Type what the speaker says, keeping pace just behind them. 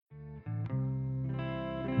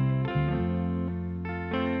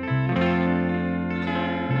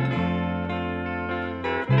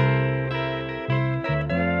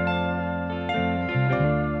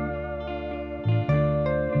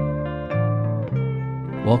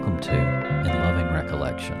Welcome to In Loving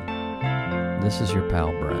Recollection. This is your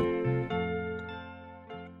pal Brent.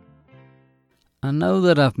 I know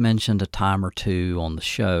that I've mentioned a time or two on the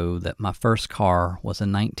show that my first car was a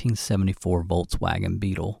 1974 Volkswagen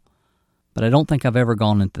Beetle, but I don't think I've ever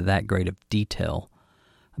gone into that great of detail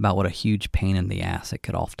about what a huge pain in the ass it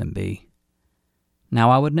could often be.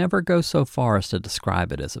 Now, I would never go so far as to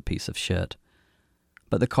describe it as a piece of shit,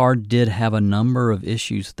 but the car did have a number of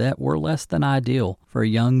issues that were less than ideal for a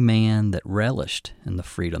young man that relished in the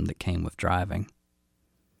freedom that came with driving.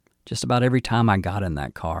 Just about every time I got in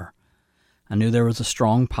that car, I knew there was a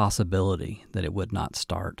strong possibility that it would not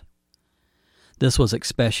start. This was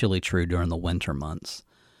especially true during the winter months,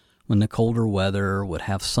 when the colder weather would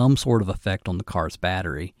have some sort of effect on the car's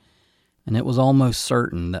battery, and it was almost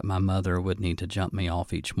certain that my mother would need to jump me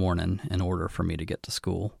off each morning in order for me to get to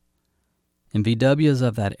school. In VWs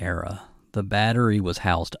of that era, the battery was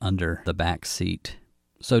housed under the back seat,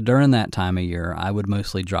 so during that time of year, I would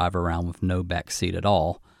mostly drive around with no back seat at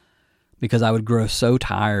all, because I would grow so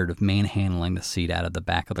tired of manhandling the seat out of the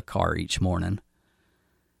back of the car each morning.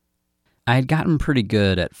 I had gotten pretty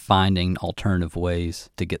good at finding alternative ways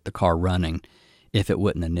to get the car running if it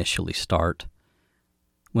wouldn't initially start.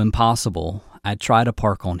 When possible, I'd try to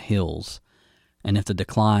park on hills, and if the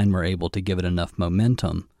decline were able to give it enough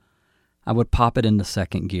momentum, I would pop it into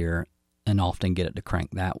second gear and often get it to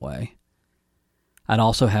crank that way. I'd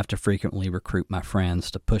also have to frequently recruit my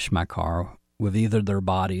friends to push my car with either their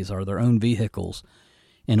bodies or their own vehicles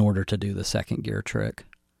in order to do the second gear trick.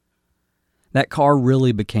 That car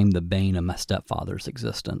really became the bane of my stepfather's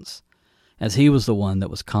existence, as he was the one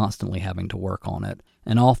that was constantly having to work on it,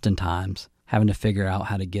 and oftentimes having to figure out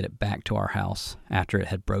how to get it back to our house after it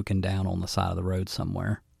had broken down on the side of the road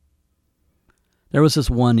somewhere. There was this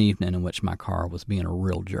one evening in which my car was being a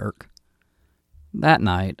real jerk. That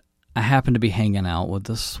night, I happened to be hanging out with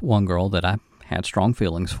this one girl that I had strong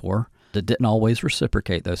feelings for, that didn't always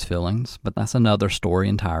reciprocate those feelings, but that's another story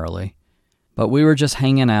entirely. But we were just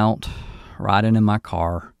hanging out, riding in my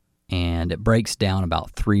car, and it breaks down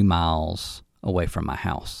about 3 miles away from my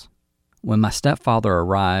house. When my stepfather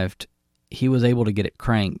arrived, he was able to get it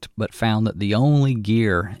cranked, but found that the only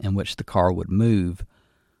gear in which the car would move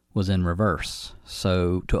was in reverse.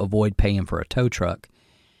 So to avoid paying for a tow truck,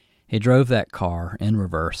 he drove that car in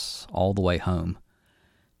reverse all the way home,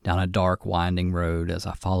 down a dark, winding road as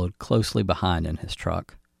I followed closely behind in his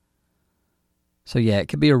truck. So yeah, it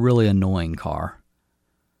could be a really annoying car.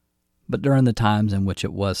 But during the times in which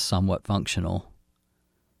it was somewhat functional,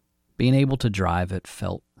 being able to drive it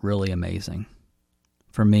felt really amazing.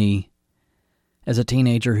 For me, as a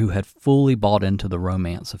teenager who had fully bought into the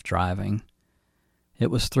romance of driving, it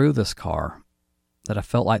was through this car that I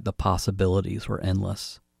felt like the possibilities were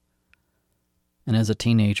endless. And as a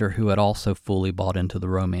teenager who had also fully bought into the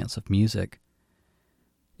romance of music,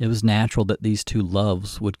 it was natural that these two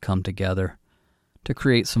loves would come together to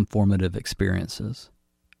create some formative experiences.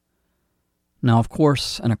 Now, of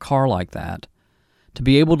course, in a car like that, to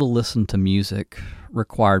be able to listen to music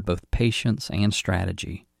required both patience and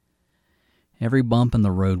strategy. Every bump in the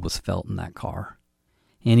road was felt in that car.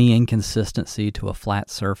 Any inconsistency to a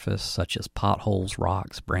flat surface, such as potholes,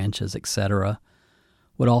 rocks, branches, etc.,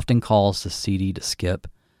 would often cause the CD to skip,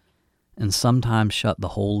 and sometimes shut the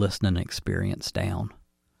whole listening experience down.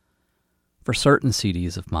 For certain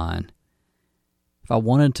CDs of mine, if I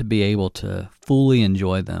wanted to be able to fully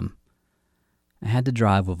enjoy them, I had to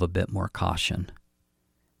drive with a bit more caution,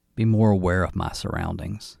 be more aware of my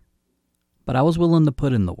surroundings. But I was willing to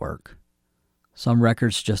put in the work. Some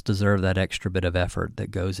records just deserve that extra bit of effort that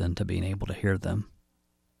goes into being able to hear them.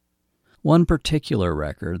 One particular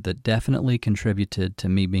record that definitely contributed to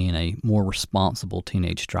me being a more responsible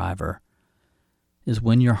teenage driver is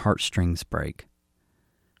When Your Heartstrings Break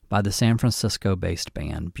by the San Francisco-based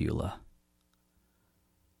band Beulah.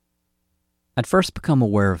 I'd first become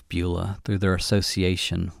aware of Beulah through their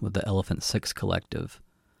association with the Elephant Six Collective,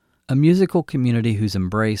 a musical community whose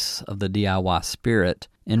embrace of the DIY spirit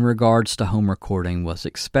in regards to home recording was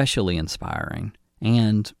especially inspiring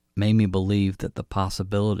and made me believe that the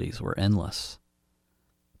possibilities were endless.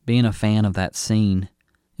 Being a fan of that scene,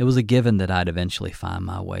 it was a given that I'd eventually find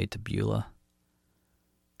my way to Beulah.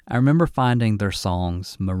 I remember finding their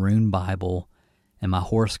songs Maroon Bible and My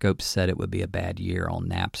Horoscope Said It Would Be a Bad Year on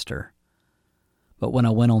Napster. But when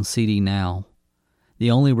I went on CD Now,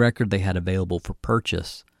 the only record they had available for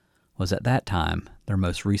purchase was at that time their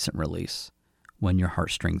most recent release, When Your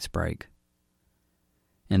Heartstrings Break.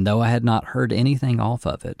 And though I had not heard anything off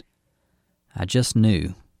of it, I just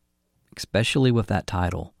knew, especially with that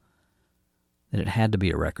title, that it had to be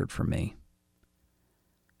a record for me.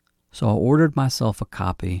 So I ordered myself a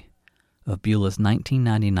copy of Beulah's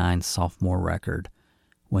 1999 sophomore record,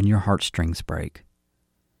 When Your Heartstrings Break.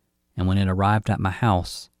 And when it arrived at my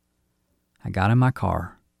house, I got in my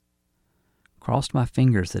car, crossed my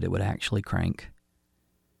fingers that it would actually crank,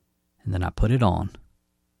 and then I put it on,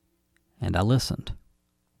 and I listened.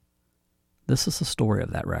 This is the story of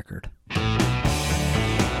that record.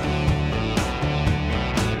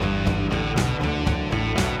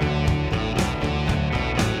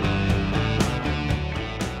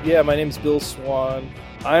 Yeah, my name's Bill Swan.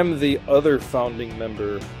 I'm the other founding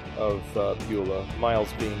member of Beulah,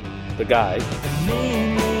 Miles being the guy.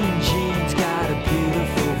 Mean Gene's got a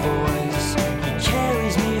beautiful voice. He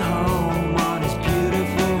carries me home on his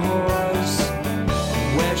beautiful horse.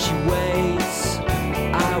 Where she waits,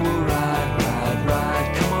 I will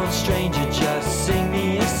ride. Come on, stranger, just sing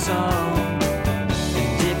me a song.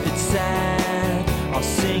 And if it's sad, I'll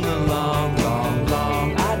sing along,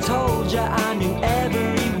 long. I told ya I knew every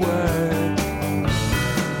word.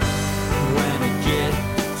 When I get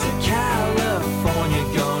to California,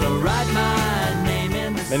 gonna write my name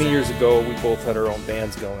in the Many years ago, we both had our own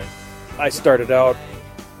bands going. I started out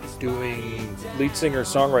doing lead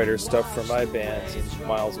singer-songwriter stuff for my bands, and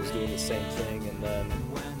Miles was doing the same thing. And then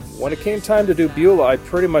when it came time to do Beulah, I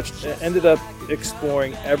pretty much ended up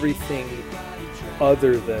exploring everything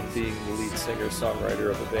other than being the lead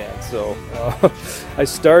singer-songwriter of a band. So I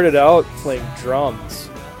started out playing drums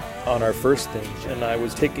on our first thing, and I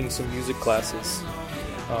was taking some music classes,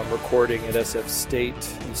 recording at SF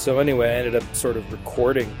State. And so anyway, I ended up sort of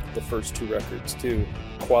recording the first two records too,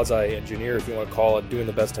 quasi-engineer if you want to call it, doing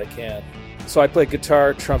the best I can. So I played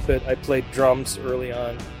guitar, trumpet, I played drums early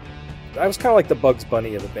on. I was kind of like the Bugs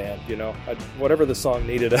Bunny of the band, you know, whatever the song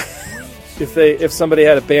needed. If somebody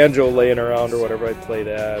had a banjo laying around or whatever, I'd play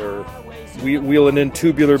that, or wheeling in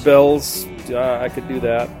tubular bells, I could do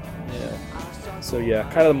that. Yeah. So yeah,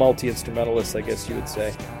 kind of the multi-instrumentalist, I guess you would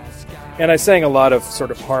say. And I sang a lot of sort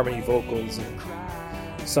of harmony vocals, and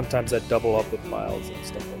sometimes I'd double up with Miles and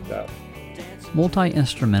stuff like that.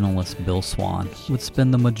 Multi-instrumentalist Bill Swan would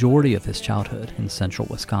spend the majority of his childhood in central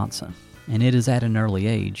Wisconsin, and it is at an early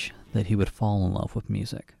age that he would fall in love with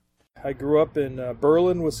music. I grew up in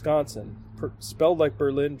Berlin, Wisconsin, spelled like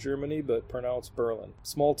Berlin, Germany, but pronounced Berlin.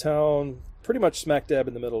 Small town, pretty much smack dab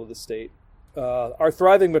in the middle of the state. Our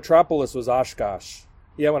thriving metropolis was Oshkosh.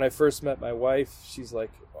 Yeah, when I first met my wife, she's like,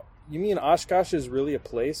 "You mean Oshkosh is really a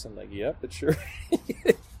place?" I'm like, "Yep, it sure."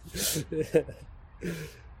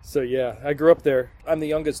 So yeah, I grew up there. I'm the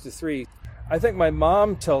youngest of three. I think my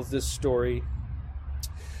mom tells this story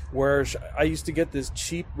where I used to get this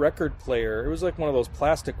cheap record player. It was like one of those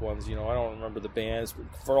plastic ones, you know. I don't remember the bands, but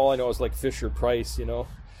for all I know, it was like Fisher-Price, you know.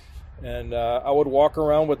 And I would walk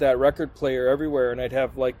around with that record player everywhere, and I'd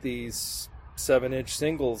have like these 7-inch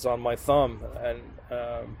singles on my thumb. And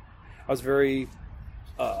I was very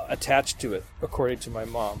attached to it, according to my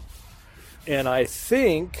mom. And I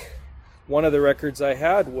think one of the records I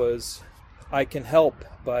had was I Can Help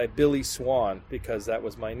by Billy Swan, because that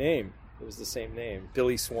was my name. It was the same name,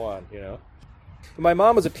 Billy Swan, you know. But my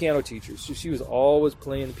mom was a piano teacher, so she was always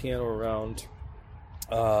playing the piano around.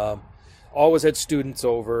 Always had students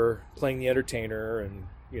over, playing the entertainer and,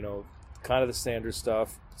 you know, kind of the standard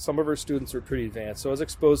stuff. Some of her students were pretty advanced, so I was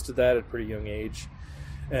exposed to that at a pretty young age.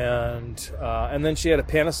 And then she had a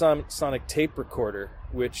Panasonic tape recorder,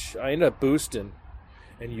 which I ended up boosting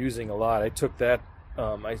and using a lot. I took that,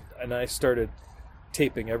 I started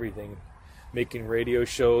taping everything. Making radio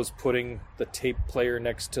shows, putting the tape player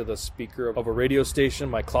next to the speaker of a radio station,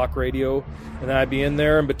 my clock radio, and then I'd be in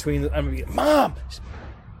there in between. I'd be, "Mom,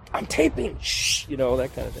 I'm taping," shh, you know,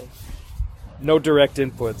 that kind of thing. No direct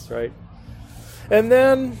inputs, right? And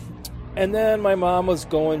then my mom was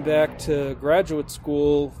going back to graduate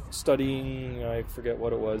school, studying, I forget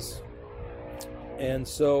what it was, and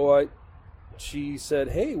so she said,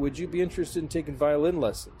 "Hey, would you be interested in taking violin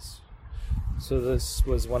lessons?" So this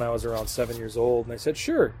was when I was around 7 years old, and I said,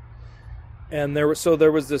 "Sure." And there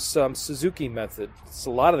was this Suzuki method.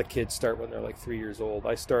 So a lot of the kids start when they're like 3 years old.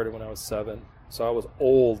 I started when I was 7, so I was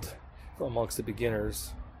old amongst the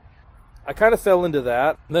beginners. I kind of fell into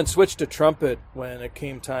that, and then switched to trumpet when it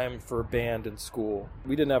came time for a band in school.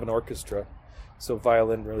 We didn't have an orchestra, so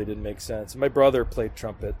violin really didn't make sense. My brother played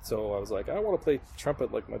trumpet, so I was like, I want to play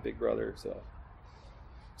trumpet like my big brother,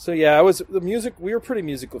 So yeah, we were a pretty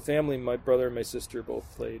musical family. My brother and my sister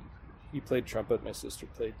both played. He played trumpet, my sister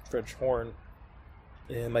played French horn,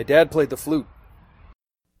 and my dad played the flute.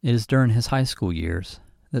 It is during his high school years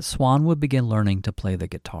that Swan would begin learning to play the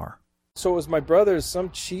guitar. So it was my brother's, some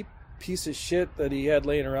cheap piece of shit that he had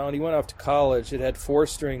laying around. He went off to college. It had 4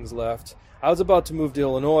 strings left. I was about to move to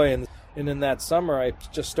Illinois, and in that summer I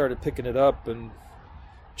just started picking it up and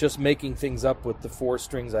just making things up with the 4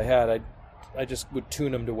 strings I had. I just would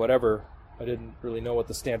tune them to whatever. I didn't really know what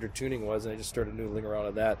the standard tuning was, and I just started noodling around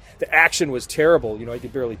on that. The action was terrible. I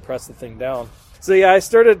could barely press the thing down. So yeah, I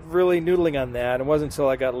started really noodling on that. It wasn't until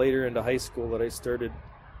I got later into high school that I started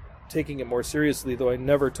taking it more seriously, though I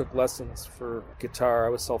never took lessons for guitar. I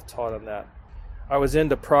was self-taught on that. I was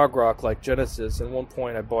into prog rock like Genesis, and at one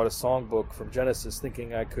point I bought a songbook from Genesis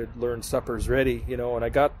thinking I could learn Supper's Ready, and I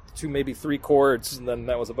got to maybe 3 chords, and then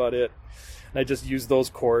that was about it. And I just used those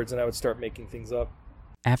chords, and I would start making things up.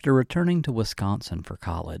 After returning to Wisconsin for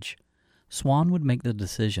college, Swan would make the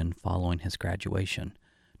decision following his graduation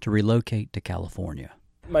to relocate to California.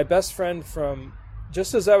 My best friend from,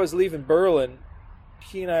 just as I was leaving Berlin,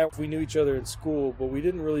 he and I, we knew each other in school, but we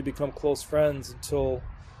didn't really become close friends until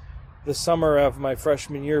the summer of my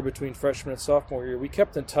freshman year, between freshman and sophomore year. We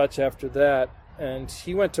kept in touch after that, and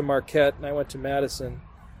he went to Marquette and I went to Madison.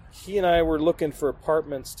 He and I were looking for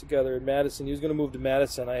apartments together in Madison. He was going to move to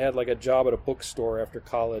Madison. I had a job at a bookstore after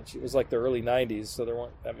college. It was the early 90s, so there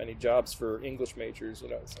weren't that many jobs for English majors,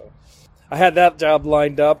 So I had that job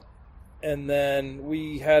lined up, and then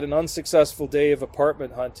we had an unsuccessful day of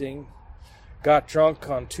apartment hunting, got drunk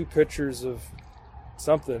on 2 pitchers of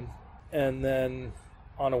something, and then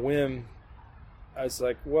on a whim, I was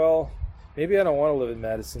like, well, maybe I don't want to live in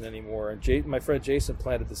Madison anymore. And my friend Jason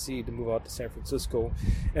planted the seed to move out to San Francisco.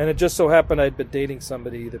 And it just so happened I'd been dating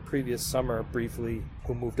somebody the previous summer briefly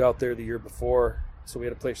who moved out there the year before. So we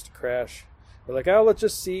had a place to crash. We're like, let's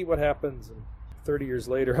just see what happens. And 30 years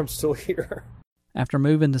later, I'm still here. After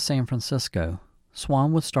moving to San Francisco,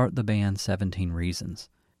 Swan would start the band 17 Reasons,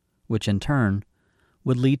 which in turn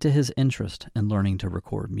would lead to his interest in learning to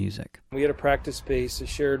record music. We had a practice space I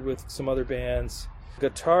shared with some other bands.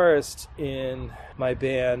 Guitarist in my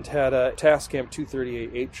band had a Tascam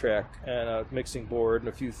 238 8-track and a mixing board and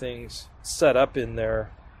a few things set up in there.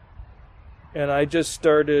 And I just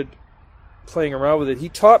started playing around with it. He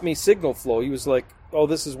taught me signal flow. He was like,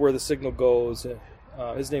 this is where the signal goes.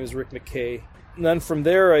 His name is Rick McKay. And then from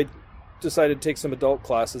there, I decided to take some adult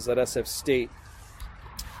classes at SF State.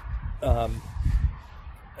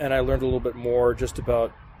 And I learned a little bit more just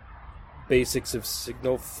about basics of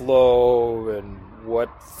signal flow and what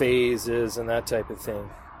phase is and that type of thing.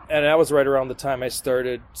 And that was right around the time I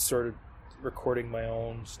started sort of recording my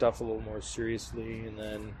own stuff a little more seriously,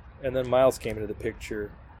 and then Miles came into the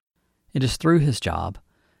picture. It is through his job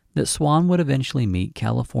that Swan would eventually meet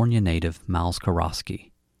California native Miles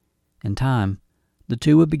Kurosky. In time, the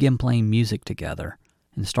two would begin playing music together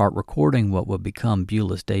and start recording what would become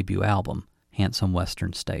Beulah's debut album, Handsome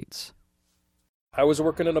Western States. I was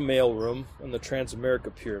working in a mailroom in the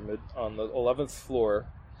Transamerica Pyramid on the 11th floor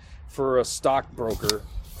for a stockbroker,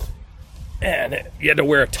 and you had to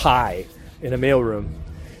wear a tie in a mailroom.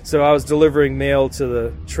 So I was delivering mail to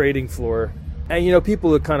the trading floor, and people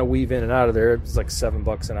would kind of weave in and out of there. It was like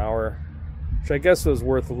 $7 an hour, which I guess was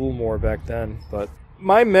worth a little more back then. But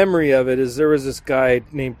my memory of it is there was this guy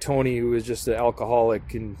named Tony who was just an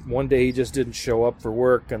alcoholic, and one day he just didn't show up for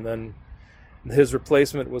work, and then his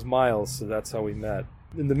replacement was Miles, so that's how we met.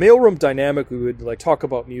 In the mailroom dynamic, we would talk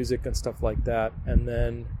about music and stuff like that, and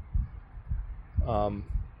then a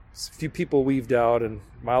few people weaved out, and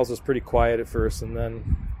Miles was pretty quiet at first, and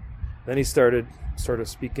then he started sort of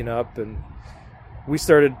speaking up, and we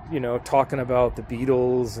started, talking about the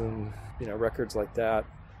Beatles and, records like that.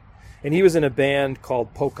 And he was in a band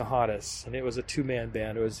called Pocahontas, and it was a 2-man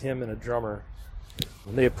band. It was him and a drummer.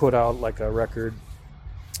 And they had put out a record,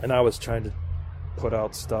 and I was trying to put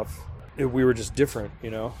out stuff. We were just different,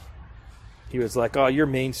 He was like, "Oh, you're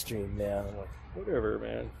mainstream, man." I'm like, "Whatever,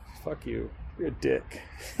 man. Fuck you. You're a dick."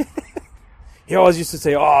 He always used to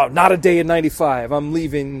say, "Oh, not a day in 95. I'm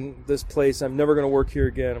leaving this place. I'm never going to work here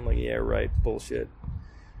again." I'm like, "Yeah, right. Bullshit."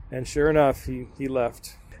 And sure enough, he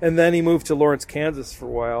left. And then he moved to Lawrence, Kansas for a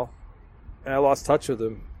while. And I lost touch with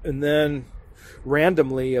him. And then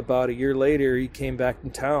randomly, about a year later, he came back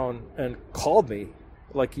in town and called me.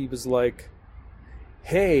 He was like,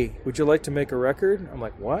 "Hey, would you like to make a record?" I'm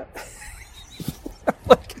like, "What?"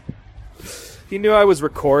 He knew I was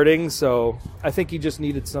recording, so I think he just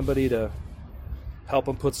needed somebody to help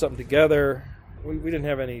him put something together. We didn't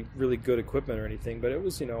have any really good equipment or anything, but it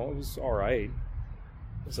was, it was all right.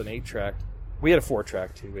 It was an 8-track. We had a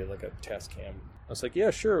 4-track, too. We had a Tascam. I was like, "Yeah,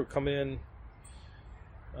 sure, come in."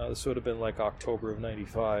 This would have been October of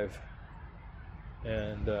 95.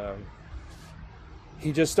 And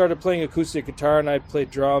he just started playing acoustic guitar, and I'd play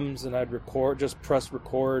drums, and I'd record, just press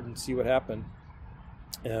record and see what happened.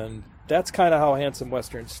 And that's kind of how Handsome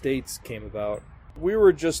Western States came about. We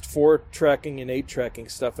were just 4-tracking and 8-tracking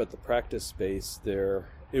stuff at the practice space there.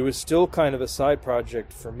 It was still kind of a side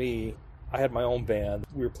project for me. I had my own band.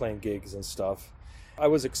 We were playing gigs and stuff. I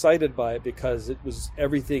was excited by it because it was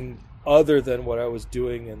everything other than what I was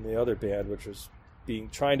doing in the other band, which was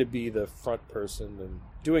trying to be the front person and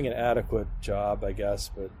doing an adequate job, I guess,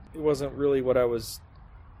 but it wasn't really what I was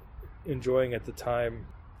enjoying at the time.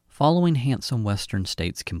 Following Handsome Western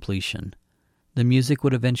States' completion, the music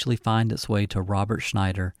would eventually find its way to Robert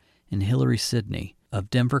Schneider and Hillary Sidney of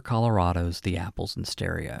Denver, Colorado's The Apples in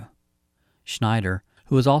Stereo. Schneider,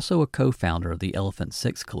 who was also a co-founder of the Elephant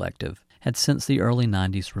Six Collective, had since the early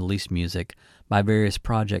 90s released music by various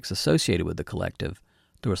projects associated with the collective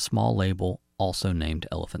through a small label also named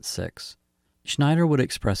Elephant Six. Schneider would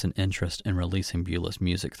express an interest in releasing Beulah's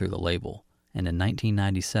music through the label, and in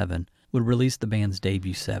 1997 would release the band's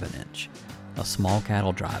debut 7-inch, A Small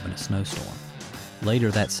Cattle Drive in a Snowstorm.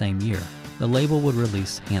 Later that same year, the label would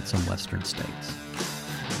release Handsome Western States.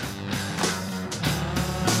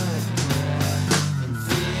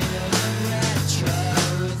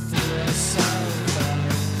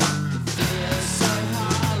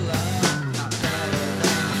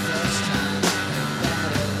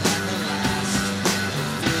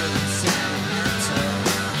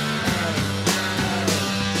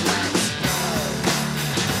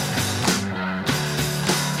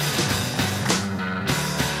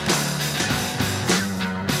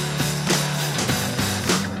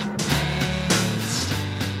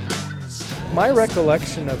 My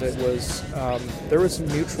recollection of it was there was a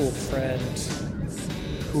mutual friend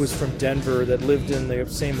who was from Denver that lived in the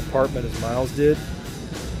same apartment as Miles did.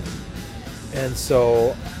 And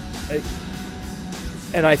so,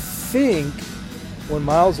 I think when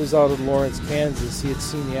Miles was out in Lawrence, Kansas, he had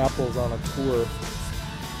seen the Apples on a tour.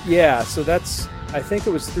 Yeah, so I think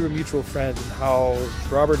it was through a mutual friend and how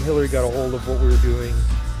Robert and Hillary got a hold of what we were doing.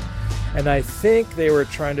 And I think they were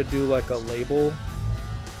trying to do like a label.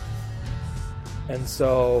 And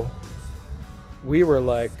so we were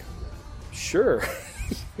like, sure.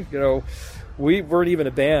 We weren't even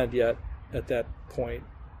a band yet at that point.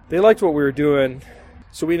 They liked what we were doing,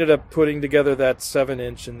 so we ended up putting together that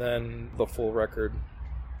 7-inch and then the full record.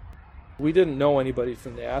 We didn't know anybody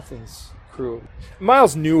from the Athens crew.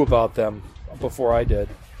 Miles knew about them before I did.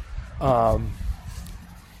 And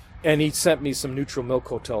he sent me some Neutral Milk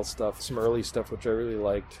Hotel stuff, some early stuff, which I really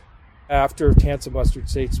liked. After Handsome Western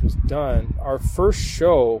States was done, our first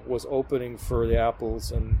show was opening for the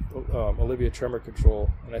Apples and Olivia Tremor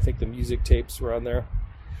Control, and I think the music tapes were on there.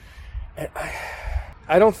 And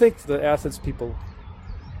I don't think the Athens people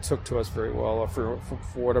took to us very well, for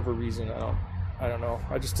whatever reason. I don't know.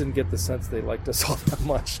 I just didn't get the sense they liked us all that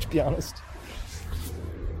much, to be honest.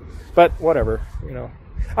 But whatever,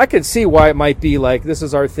 I can see why it might be like, this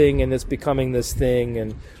is our thing and it's becoming this thing,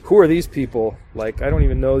 and who are these people? Like, I don't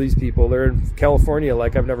even know these people. They're in California,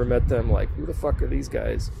 like I've never met them. Like, who the fuck are these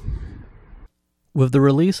guys? With the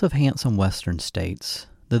release of Handsome Western States,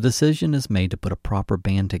 the decision is made to put a proper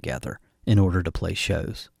band together in order to play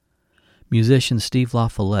shows. Musician Steve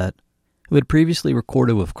LaFollette, who had previously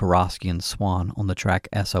recorded with Kurosky and Swan on the track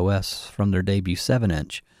SOS from their debut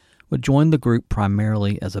 7-inch, would join the group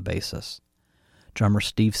primarily as a bassist. Drummer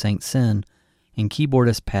Steve St. Cyr and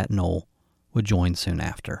keyboardist Pat Knoll would join soon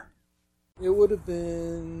after. It would have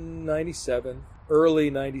been 97, early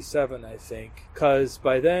 97, I think, because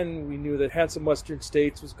by then we knew that Handsome Western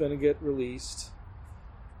States was going to get released,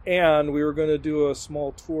 and we were going to do a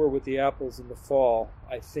small tour with the Apples in the fall.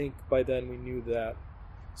 I think by then we knew that.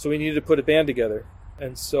 So we needed to put a band together.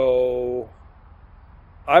 And so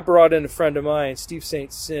I brought in a friend of mine, Steve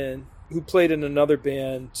St. Cyr, who played in another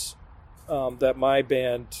band that my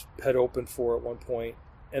band had opened for at one point,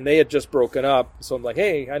 and they had just broken up. So I'm like,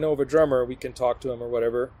 hey, I know of a drummer, we can talk to him or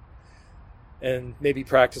whatever, and maybe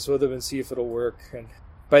practice with him and see if it'll work. And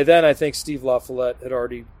by then, I think Steve LaFollette had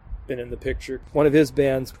already been in the picture. One of his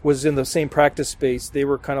bands was in the same practice space. They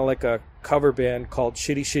were kind of like a cover band called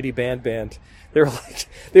Shitty Shitty Band.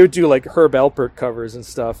 They would do like Herb Alpert covers and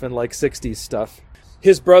stuff, and like 60s stuff.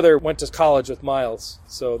 His brother went to college with Miles,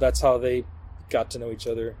 so that's how they got to know each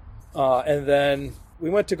other. And then we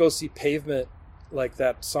went to go see Pavement like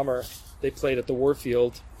that summer. They played at the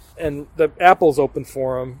Warfield, and the Apples opened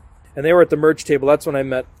for them, and they were at the merch table. That's when I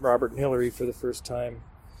met Robert and Hillary for the first time.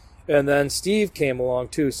 And then Steve came along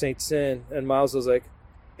too, St. Cyr, and Miles was like,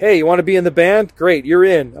 hey, you want to be in the band? Great, you're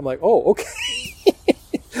in. I'm like, oh, okay.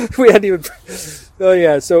 We hadn't even... Oh,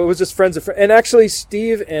 yeah, so it was just friends of friends. And actually,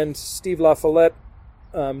 Steve and Steve LaFollette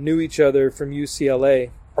knew each other from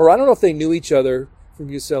UCLA. Or I don't know if they knew each other from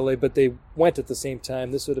from UCLA, but they went at the same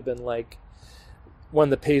time. This would have been like when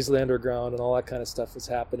the Paisley Underground and all that kind of stuff was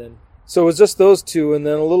happening. So it was just those two, and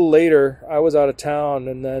then a little later, I was out of town,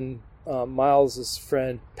 and then Miles'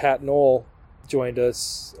 friend, Pat Knoll, joined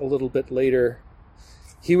us a little bit later.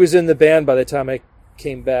 He was in the band by the time I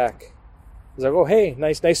came back. I was like, oh, hey,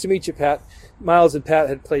 nice to meet you, Pat. Miles and Pat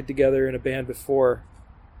had played together in a band before.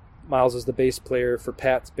 Miles was the bass player for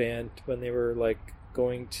Pat's band when they were like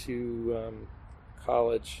going to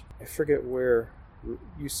college. I forget where.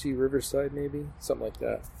 UC Riverside, maybe? Something like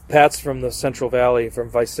that. Pat's from the Central Valley,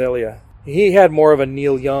 from Visalia. He had more of a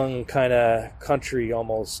Neil Young kind of country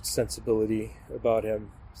almost sensibility about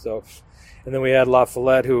him. So, and then we had La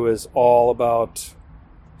Follette, who was all about,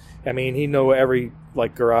 I mean, he knew every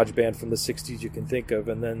like garage band from the 60s you can think of.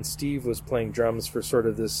 And then Steve was playing drums for sort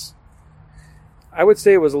of this, I would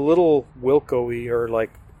say it was a little Wilco-y or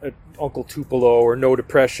like Uncle Tupelo or No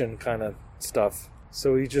Depression kind of stuff.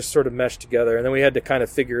 So we just sort of meshed together, and then we had to kind of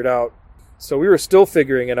figure it out. So we were still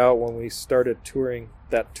figuring it out when we started touring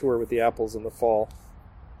that tour with the Apples in the fall.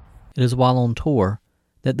 It is while on tour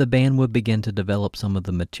that the band would begin to develop some of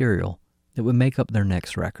the material that would make up their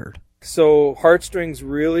next record. So Heartstrings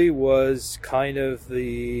really was kind of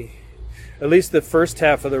at least the first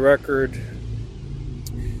half of the record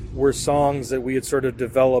were songs that we had sort of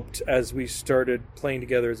developed as we started playing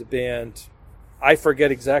together as a band. I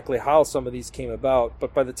forget exactly how some of these came about,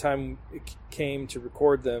 but by the time it came to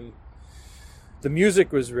record them, the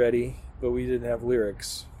music was ready, but we didn't have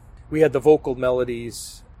lyrics. We had the vocal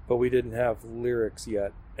melodies, but we didn't have lyrics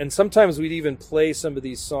yet. And sometimes we'd even play some of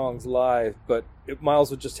these songs live, but Miles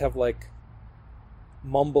would just have like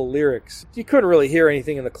mumble lyrics. You couldn't really hear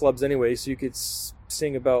anything in the clubs anyway, so you could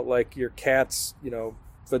sing about like your cat's,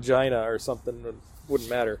 vagina or something. It wouldn't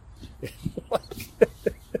matter.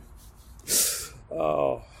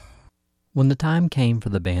 Oh. When the time came for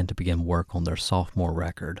the band to begin work on their sophomore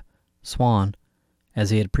record, Swan, as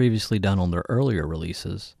he had previously done on their earlier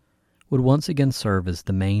releases, would once again serve as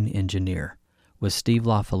the main engineer, with Steve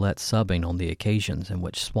La Follette subbing on the occasions in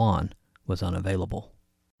which Swan was unavailable.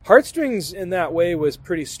 Heartstrings in that way was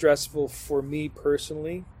pretty stressful for me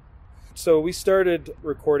personally. So we started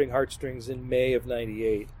recording Heartstrings in May of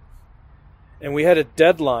 98. And we had a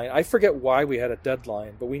deadline. I forget why we had a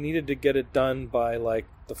deadline, but we needed to get it done by like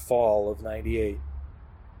the fall of 98.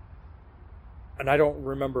 And I don't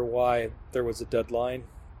remember why there was a deadline,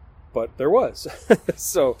 but there was.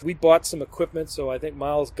 So we bought some equipment. So I think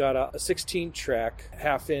Miles got a 16-track,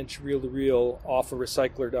 half-inch reel-to-reel off of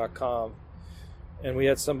recycler.com. And we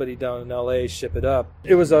had somebody down in LA ship it up.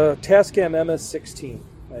 It was a Tascam MS-16.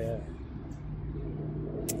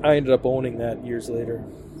 I ended up owning that years later.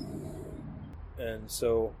 And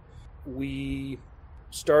so we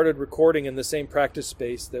started recording in the same practice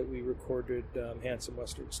space that we recorded Handsome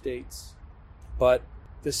Western States. But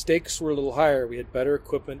the stakes were a little higher. We had better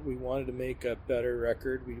equipment. We wanted to make a better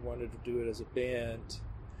record. We wanted to do it as a band.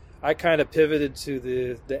 I kind of pivoted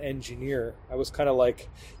to the engineer. I was kind of like,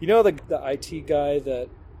 the IT guy that,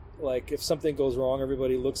 like, if something goes wrong,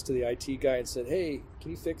 everybody looks to the IT guy and said, hey, can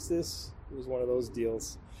you fix this? It was one of those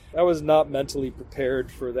deals. I was not mentally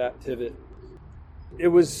prepared for that pivot. It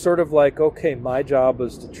was sort of like, okay, my job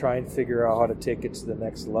was to try and figure out how to take it to the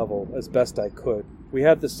next level as best I could. We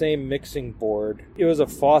had the same mixing board. It was a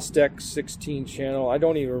Fostex 16-channel. I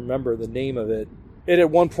don't even remember the name of it. It at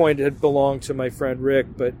one point had belonged to my friend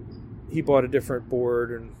Rick, but he bought a different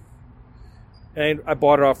board, and I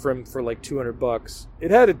bought it off him for like $200.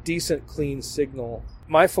 It had a decent, clean signal.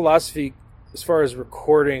 My philosophy as far as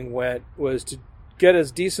recording went was to get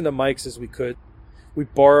as decent a mics as we could. We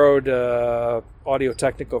borrowed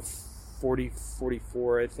Audio-Technica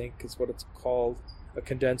 4044, I think is what it's called, a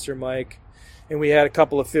condenser mic. And we had a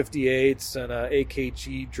couple of 58s and an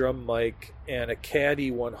AKG drum mic and a Caddy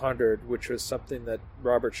 100, which was something that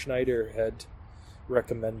Robert Schneider had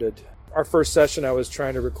recommended. Our first session, I was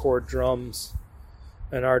trying to record drums,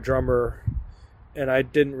 and our drummer, and I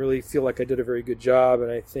didn't really feel like I did a very good job, and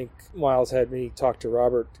I think Miles had me talk to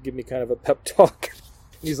Robert to give me kind of a pep talk.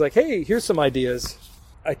 He's like, hey, here's some ideas.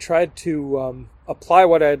 I tried to apply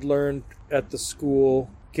what I had learned at the school,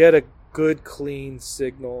 get a good, clean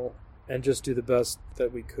signal, and just do the best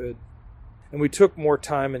that we could. And we took more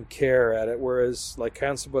time and care at it, whereas like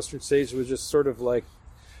Handsome Western States was just sort of like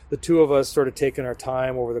the two of us sort of taking our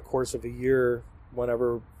time over the course of a year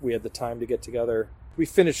whenever we had the time to get together. We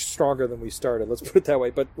finished stronger than we started, let's put it that way.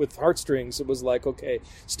 But with Heartstrings, it was like, okay,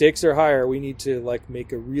 stakes are higher. We need to like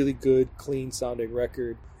make a really good, clean sounding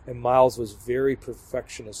record. And Miles was very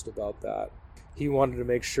perfectionist about that. He wanted to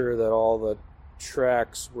make sure that all the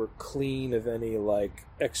tracks were clean of any like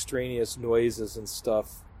extraneous noises and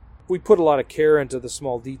stuff. We put a lot of care into the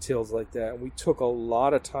small details like that, and we took a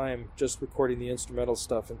lot of time just recording the instrumental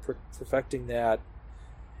stuff and perfecting that,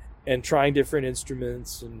 and trying different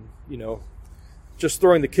instruments, and just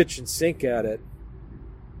throwing the kitchen sink at it.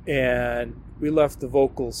 And we left the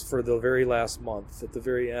vocals for the very last month at the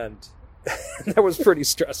very end. That was pretty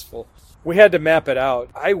stressful. We had to map it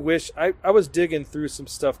out. I wish I was digging through some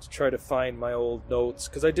stuff to try to find my old notes,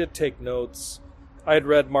 because I did take notes. I had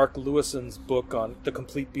read Mark Lewison's book on the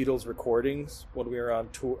complete Beatles recordings when we were on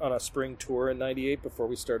a spring tour in '98 before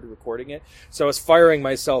we started recording it. So I was firing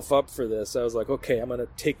myself up for this. I was like, okay, I'm going to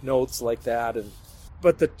take notes like that.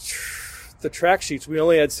 But the track sheets, we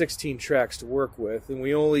only had 16 tracks to work with, and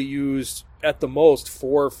we only used at the most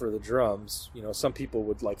 4 for the drums. Some people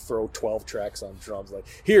would like throw 12 tracks on drums, like,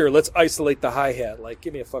 here, let's isolate the hi-hat, like,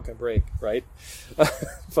 give me a fucking break, right?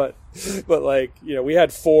 but like, we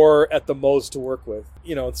had 4 at the most to work with,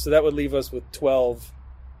 so that would leave us with 12.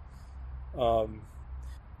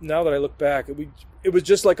 Now that I look back, it was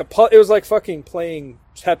just like it was like fucking playing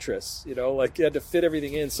Tetris, like you had to fit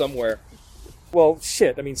everything in somewhere. Well,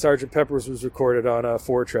 shit, I mean, Sgt. Pepper's was recorded on a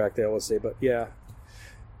 4-track, they always say, but yeah.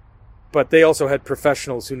 But they also had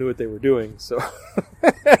professionals who knew what they were doing, so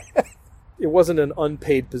it wasn't an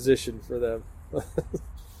unpaid position for them.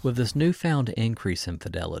 With this newfound increase in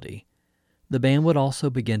fidelity, the band would also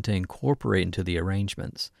begin to incorporate into the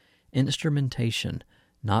arrangements instrumentation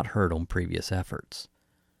not heard on previous efforts.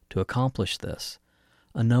 To accomplish this,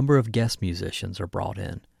 a number of guest musicians are brought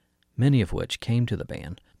in, many of which came to the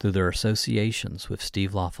band through their associations with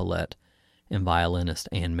Steve LaFollette and violinist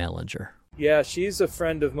Ann Mellinger. Yeah, she's a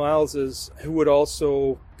friend of Miles's who had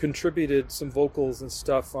also contributed some vocals and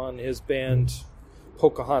stuff on his band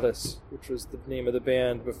Pocahontas, which was the name of the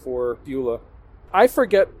band before Beulah. I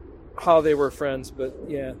forget how they were friends, but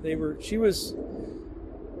yeah,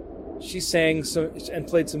 she sang some and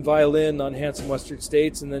played some violin on Handsome Western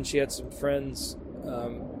States, and then she had some friends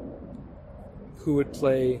who would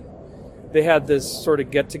play. They had this sort of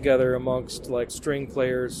get-together amongst like string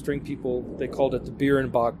players, string people. They called it the Beer and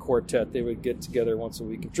Bach Quartet. They would get together once a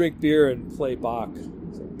week and drink beer and play Bach.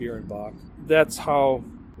 So beer and Bach. That's how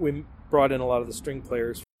we brought in a lot of the string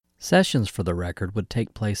players. Sessions for the record would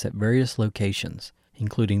take place at various locations,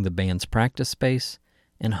 including the band's practice space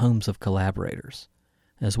and homes of collaborators,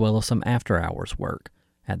 as well as some after-hours work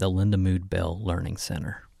at the Linda Mood Bell Learning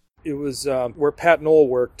Center. It was where Pat Knoll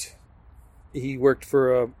worked. He worked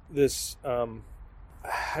for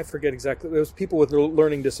I forget exactly. It was people with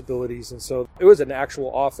learning disabilities, and so it was an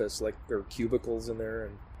actual office, like there were cubicles in there,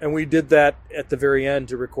 and we did that at the very end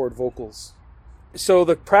to record vocals. So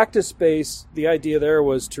the practice space, the idea there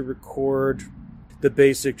was to record the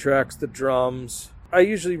basic tracks, the drums. I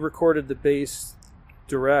usually recorded the bass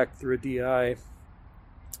direct through a DI.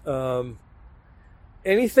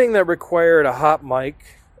 Anything that required a hot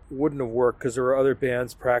mic wouldn't have worked because there were other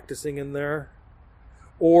bands practicing in there,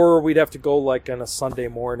 or we'd have to go like on a Sunday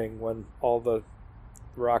morning when all the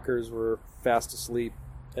rockers were fast asleep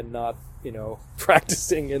and not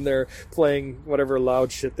practicing in there playing whatever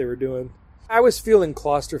loud shit they were doing. I was feeling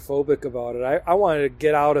claustrophobic about it. I wanted to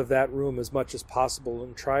get out of that room as much as possible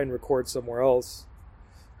and try and record somewhere else,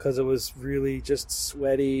 because it was really just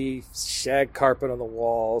sweaty, shag carpet on the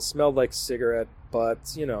wall, smelled like cigarette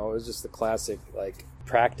butts, it was just the classic like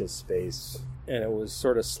practice space, and it was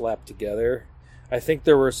sort of slapped together. I think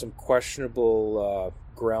there were some questionable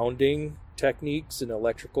grounding techniques and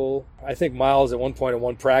electrical. I think Miles at one point in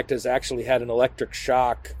one practice actually had an electric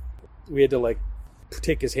shock. We had to like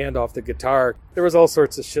take his hand off the guitar. There was all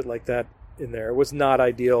sorts of shit like that in there. It was not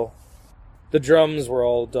ideal. The drums were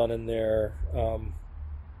all done in there,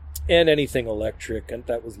 and anything electric and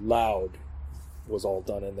that was loud was all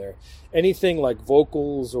done in there. Anything like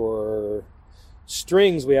vocals or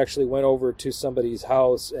strings, we actually went over to somebody's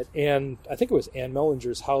house at I think it was Ann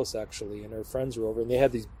Mellinger's house actually, and her friends were over, and they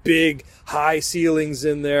had these big high ceilings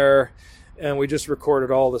in there, and we just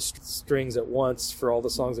recorded all the strings at once for all the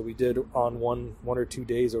songs that we did on one or 2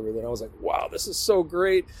 days over there. And I was like, wow, this is so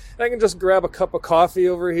great. And I can just grab a cup of coffee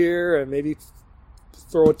over here and maybe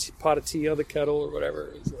throw a pot of tea on the kettle or whatever.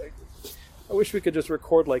 It was like, I wish we could just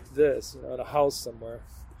record like this, in a house somewhere.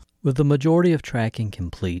 With the majority of tracking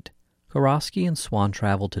complete, Kurosky and Swan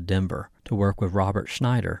traveled to Denver to work with Robert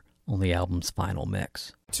Schneider on the album's final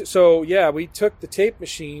mix. So, yeah, we took the tape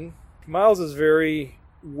machine. Miles is very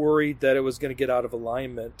worried that it was going to get out of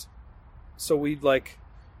alignment. So we'd,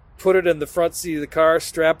 put it in the front seat of the car,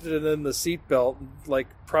 strapped it in the seatbelt,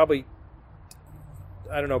 probably,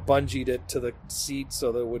 I don't know, bungeed it to the seat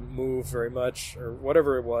so that it wouldn't move very much or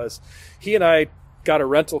whatever it was. He and I got a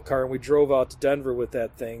rental car and we drove out to Denver with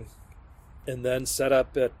that thing and then set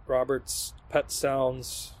up at Robert's Pet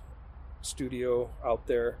Sounds studio out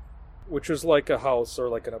there, which was like a house or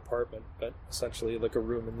like an apartment, but essentially like a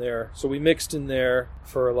room in there. So we mixed in there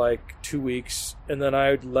for like 2 weeks, and then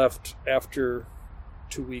I left after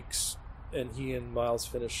 2 weeks, and he and Miles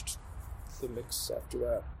finished the mix after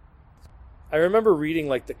that. I remember reading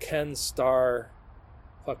like the Ken Starr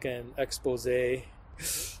fucking expose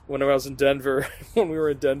when I was in Denver, when we were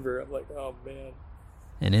in Denver. I'm like, oh man.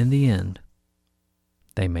 And in the end,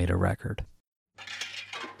 they made a record.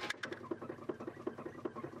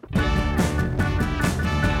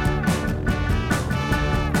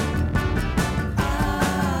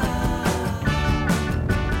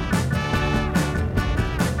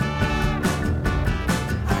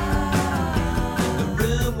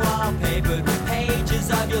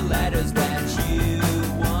 Letters that you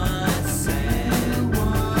once sent.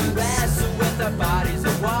 You wrestle with our bodies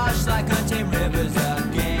awash like untamed rivers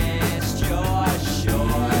against your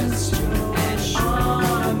shores. And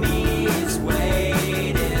armies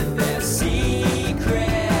wait in their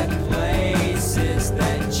secret places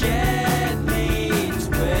that gently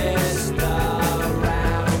twist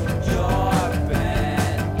around your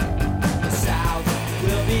bed. The South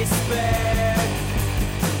will be spared.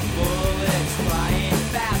 Bullets flying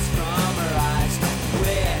fast from her eyes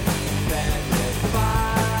with friendly fire.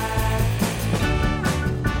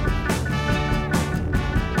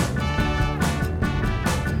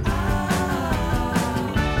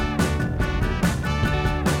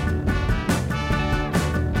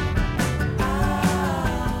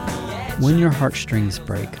 When Your Heartstrings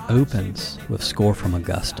Break opens with Score from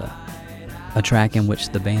Augusta, a track in which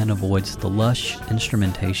the band avoids the lush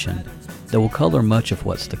instrumentation that will color much of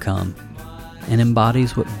what's to come, and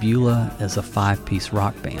embodies what Beulah as a 5-piece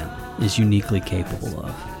rock band is uniquely capable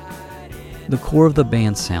of. The core of the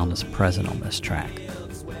band's sound is present on this track.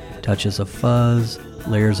 Touches of fuzz,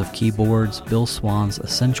 layers of keyboards, Bill Swan's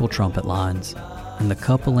essential trumpet lines, and the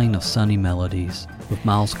coupling of sunny melodies with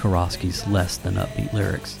Miles Koroski's less than upbeat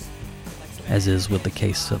lyrics. As is with the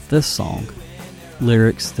case of this song,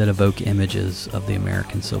 lyrics that evoke images of the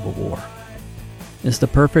American Civil War. It's the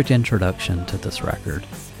perfect introduction to this record,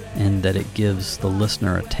 in that it gives the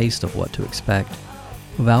listener a taste of what to expect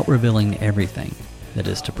without revealing everything that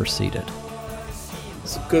is to precede it.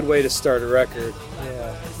 It's a good way to start a record.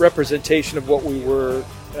 Yeah. Representation of what we were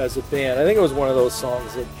as a band. I think it was one of those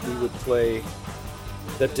songs that we would play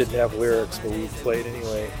that didn't have lyrics, but we played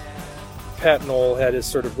anyway. Pat Knoll had his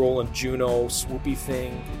sort of Roland Juno swoopy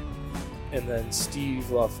thing, and then Steve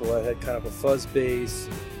LaFollette had kind of a fuzz bass,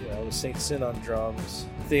 with St. Sin on drums.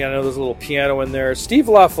 I know there's a little piano in there. Steve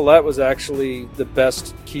LaFollette was actually the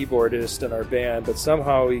best keyboardist in our band, but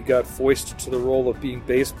somehow he got foisted to the role of being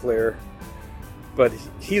bass player. But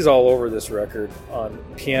he's all over this record on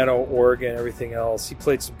piano, organ, everything else. He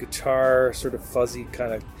played some guitar, sort of fuzzy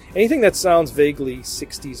kind of... Anything that sounds vaguely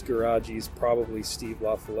 60s garagey is probably Steve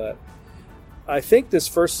LaFollette. I think this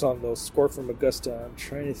first song, though, Score from Augusta, I'm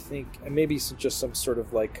trying to think, maybe just some sort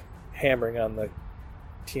of like hammering on the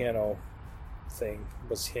piano thing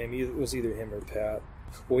was him. It was either him or Pat.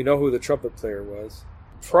 Well, we know who the trumpet player was.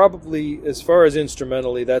 Probably, as far as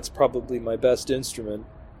instrumentally, that's probably my best instrument.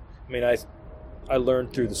 I mean, I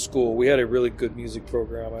learned through the school. We had a really good music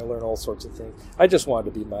program. I learned all sorts of things. I just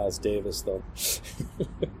wanted to be Miles Davis, though.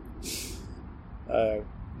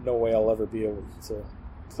 No way I'll ever be able to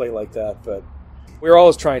play like that, but we were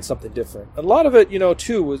always trying something different. A lot of it,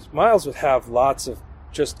 too, was Miles would have lots of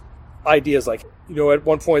just ideas like, at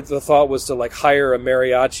one point the thought was to like hire a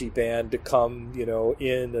mariachi band to come,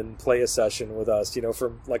 in and play a session with us,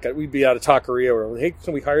 from like we'd be out of Taqueria or, hey,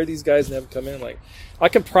 can we hire these guys and have them come in? Like, I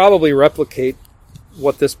can probably replicate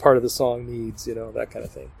what this part of the song needs, that kind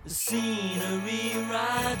of thing. The scenery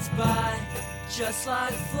rides by just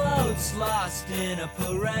like floats lost in a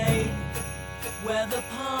parade, where the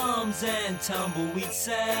palms and tumbleweed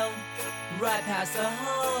sail right past the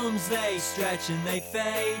homes. They stretch and they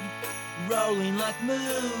fade, rolling like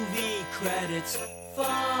movie credits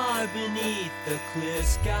far beneath the clear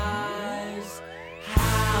skies.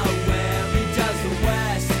 How weary does the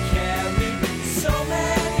West carry so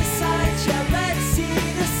many sights? Yeah, let's see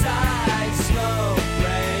the sights. Slow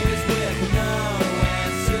praise with no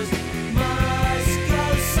answers must go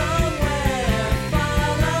somewhere far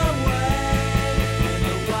away in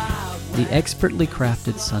the wild. The expertly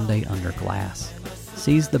crafted Sunday Under Glass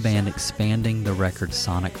sees the band expanding the record's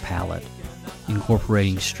sonic palette,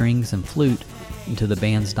 incorporating strings and flute into the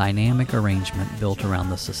band's dynamic arrangement built around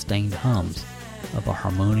the sustained hums of a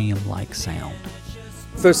harmonium-like sound.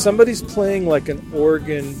 So somebody's playing like an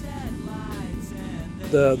organ.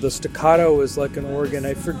 The staccato is like an organ.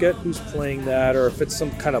 I forget who's playing that, or if it's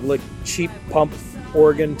some kind of like cheap pump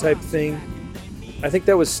organ type thing. I think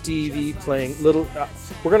that was Stevie playing little.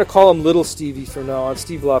 We're gonna call him Little Stevie from now on.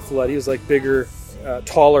 Steve LaFollette. He was like bigger,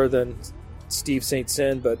 taller than Steve St.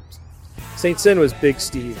 Cyr, but St. Cyr was Big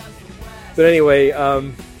Steve. But anyway,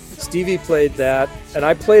 Stevie played that, and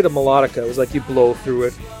I played a melodica. It was like you blow through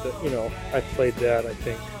it. I played that. I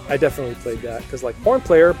think I definitely played that because like horn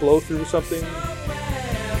player, blow through something.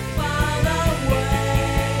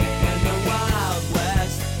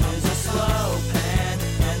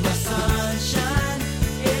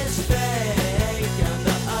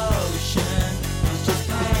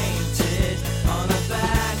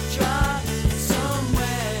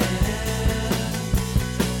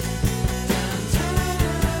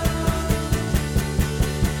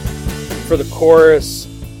 For the chorus,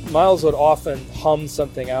 Miles would often hum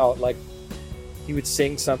something out, like he would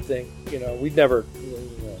sing something. We'd never,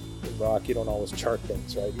 in rock, you don't always chart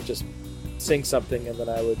things, right? You just sing something, and then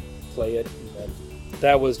I would play it, and then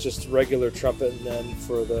that was just regular trumpet. And then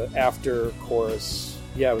for the after chorus,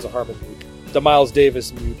 it was a harmony mute, the Miles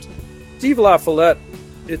Davis mute. Steve LaFollette,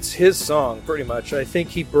 it's his song pretty much. I think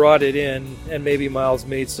he brought it in, and maybe Miles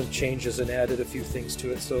made some changes and added a few things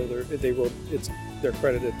to it. So they're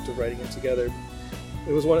credited to writing it together.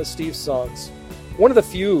 It was one of Steve's songs, one of the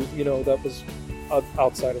few that was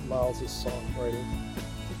outside of Miles' songwriting.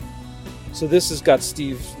 So this has got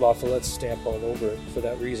Steve LaFollette's stamp all over it for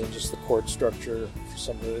that reason, just the chord structure for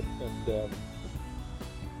some of it. And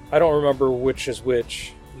I don't remember which is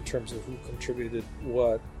which in terms of who contributed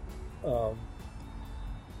what.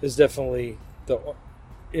 Is definitely the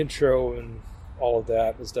intro and all of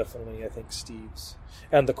that was definitely, I think, Steve's.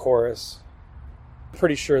 And the chorus.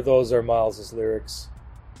 Pretty sure those are Miles's lyrics.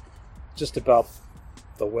 Just about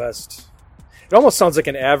the West. It almost sounds like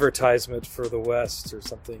an advertisement for the West or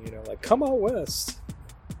something, like, come out West.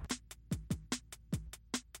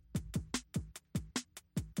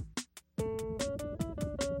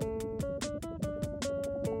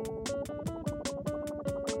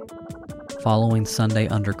 Following Sunday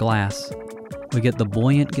Under Glass, we get the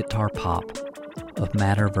buoyant guitar pop of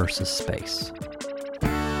Matter versus Space.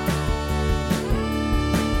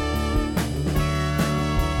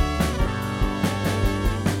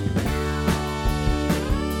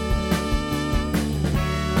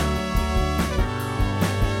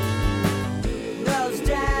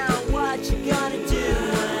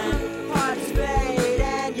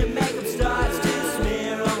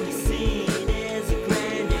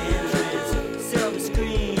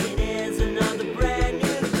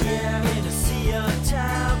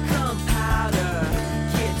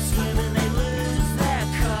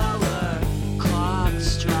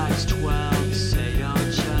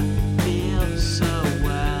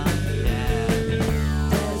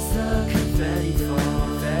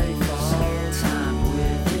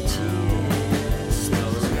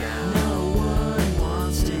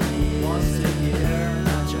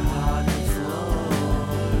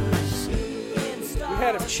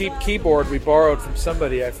 Cheap keyboard we borrowed from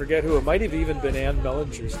somebody. I forget who. It might have even been Ann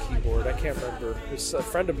Mellinger's keyboard. I can't remember. It was a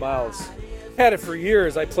friend of Miles. Had it for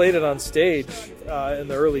years. I played it on stage in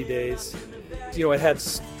the early days. It had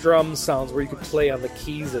drum sounds where you could play on the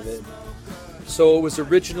keys of it. So it was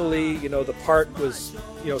originally, the part was,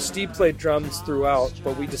 Steve played drums throughout,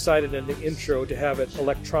 but we decided in the intro to have it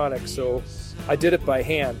electronic. So I did it by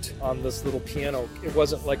hand on this little piano. It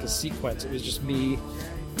wasn't like a sequence. It was just me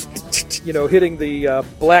hitting the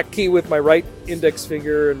black key with my right index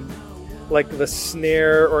finger, and like the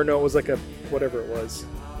snare, or no, it was like a, whatever it was,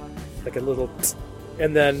 like a little,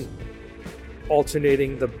 and then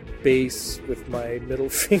alternating the bass with my middle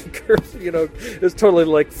finger. It was totally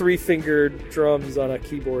like 3-fingered drums on a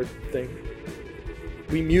keyboard thing.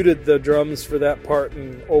 We muted the drums for that part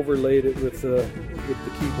and overlaid it with the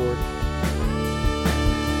keyboard.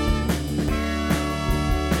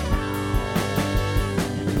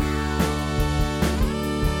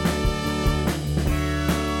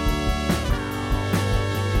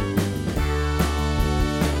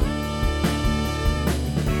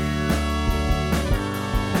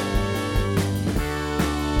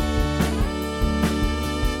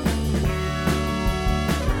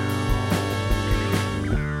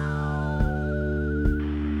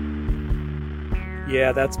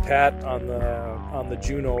 Yeah, that's Pat on the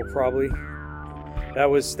Juno probably. That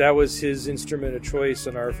was his instrument of choice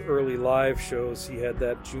in our early live shows. He had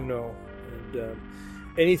that Juno, and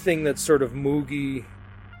anything that's sort of moogy.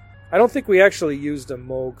 I don't think we actually used a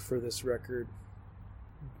Moog for this record.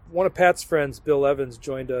 one of Pat's friends, Bill Evans,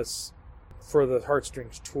 joined us for the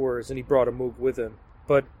Heartstrings tours, and he brought a Moog with him.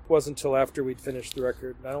 But it wasn't until after we'd finished the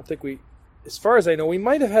record. And I don't think as far as I know, we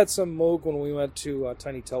might have had some Moog when we went to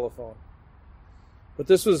Tiny Telephone. But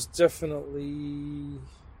this was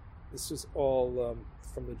all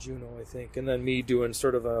from the Juno, I think. And then me doing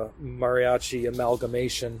sort of a mariachi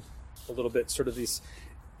amalgamation, a little bit, sort of these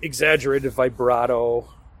exaggerated vibrato.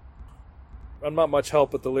 I'm not much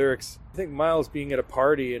help with the lyrics. I think Miles being at a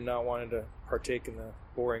party and not wanting to partake in the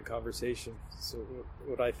boring conversation. So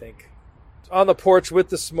what I think. On the porch with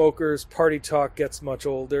the smokers, party talk gets much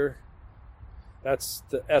older. That's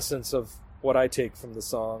the essence of what I take from the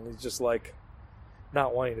song. It's just like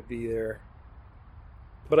not wanting to be there.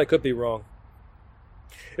 But I could be wrong.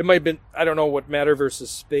 It might have been, I don't know what Matter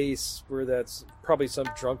versus Space, where that's probably some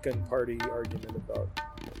drunken party argument about,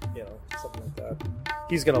 something like that.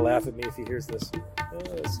 He's going to laugh at me if he hears this.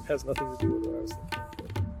 This has nothing to do with what I was thinking.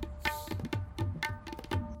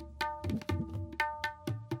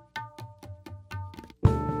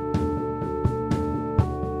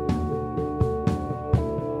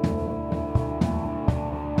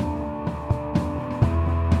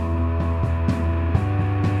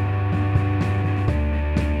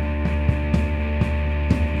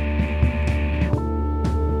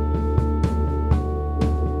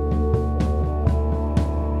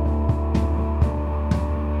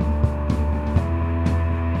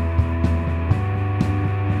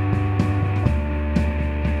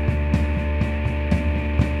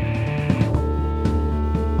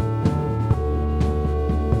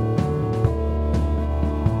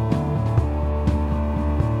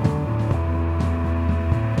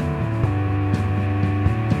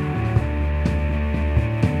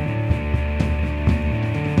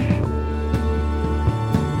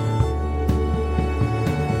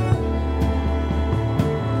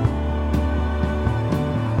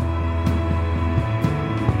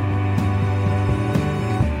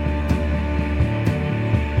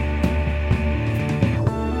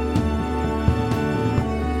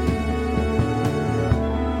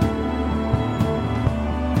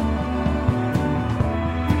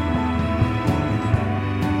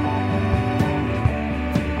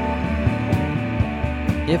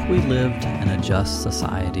 If we lived in a just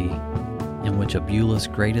society in which a Beulah's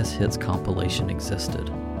Greatest Hits compilation existed,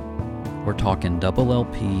 we're talking double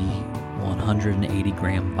LP,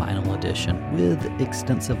 180-gram vinyl edition with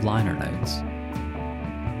extensive liner notes.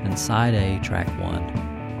 And side A, track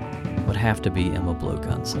 1, would have to be Emma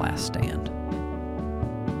Blowgun's Last Stand.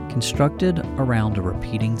 Constructed around a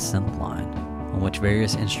repeating synth line on which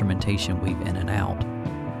various instrumentation weave in and out,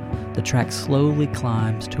 the track slowly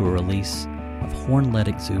climbs to a release of horn-led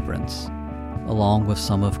exuberance, along with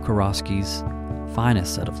some of Kurosky's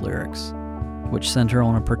finest set of lyrics, which center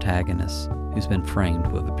on a protagonist who's been framed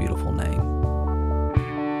with a beautiful name.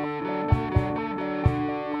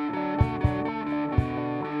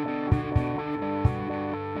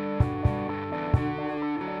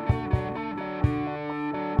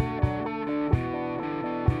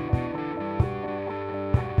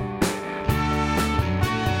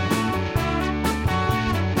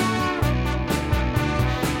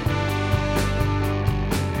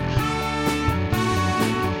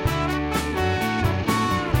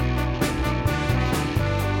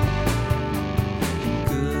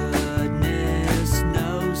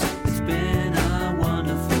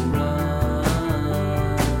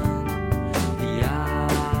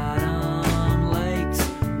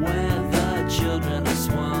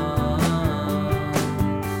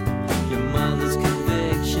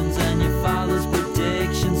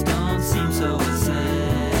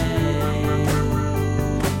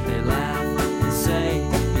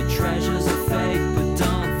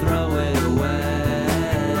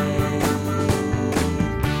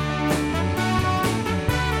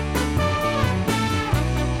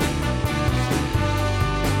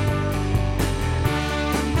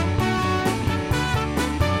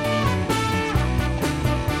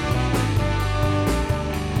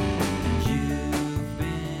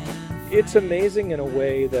 It's amazing in a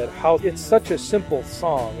way that how it's such a simple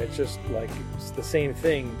song. It's just like it's the same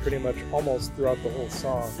thing pretty much almost throughout the whole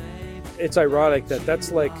song. It's ironic that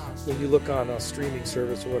that's like when you look on a streaming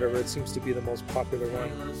service or whatever, it seems to be the most popular one,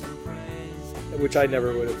 which I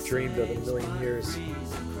never would have dreamed of in a million years.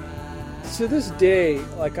 To this day,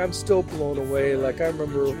 like I'm still blown away. Like I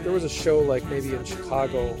remember there was a show like maybe in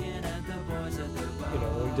Chicago,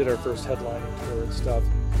 when we did our first headlining tour and stuff,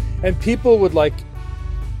 and people would like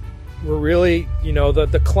were really,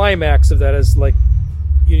 the climax of that is like,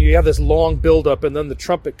 you have this long build up and then the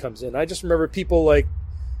trumpet comes in. I just remember people like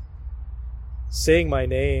saying my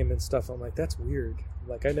name and stuff. I'm like, that's weird.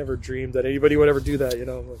 Like, I never dreamed that anybody would ever do that, you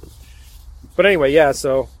know. But anyway, yeah,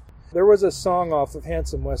 so there was a song off of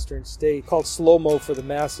Handsome Western State called Slow-Mo for the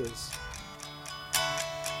Masses.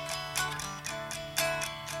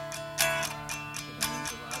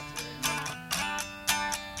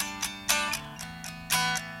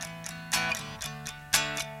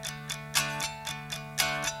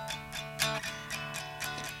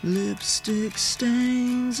 Lipstick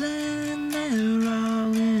stains and they're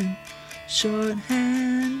all in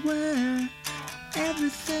shorthand where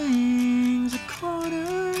everything's a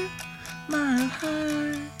quarter mile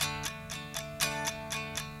high.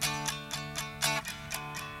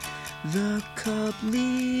 The cup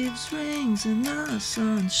leaves rings and the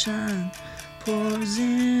sunshine pours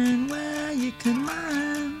in where you can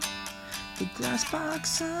mine the glass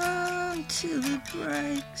box until it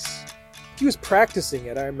breaks. He was practicing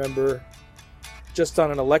it, I remember, just on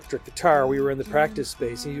an electric guitar. We were in the practice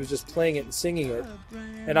space, and he was just playing it and singing it.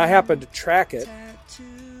 And I happened to track it,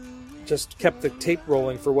 just kept the tape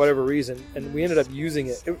rolling for whatever reason, and we ended up using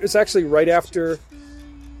it. It was actually right after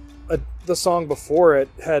the song before it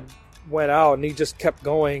had went out, and he just kept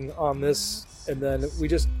going on this, and then we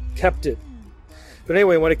just kept it. But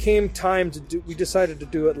anyway, when it came time to do, we decided to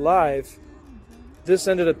do it live. This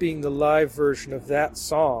ended up being the live version of that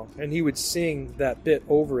song, and he would sing that bit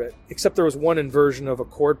over it, except there was one inversion of a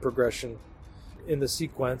chord progression in the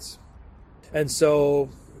sequence. And so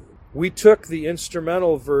we took the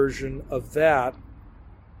instrumental version of that,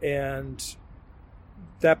 and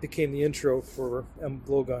that became the intro for M.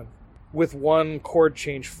 Blowgun, with one chord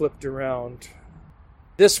change flipped around.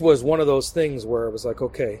 This was one of those things where it was like,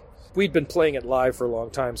 okay, we'd been playing it live for a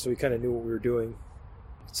long time, so we kind of knew what we were doing.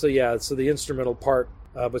 So yeah, so the instrumental part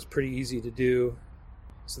was pretty easy to do.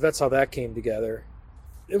 So that's how that came together.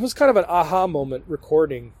 It was kind of an aha moment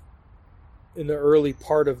recording in the early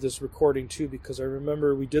part of this recording too, because I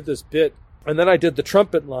remember we did this bit, and then I did the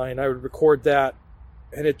trumpet line. I would record that,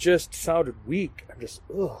 and it just sounded weak. I'm just,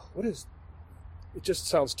 it just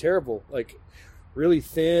sounds terrible, like really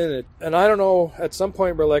thin. And I don't know, at some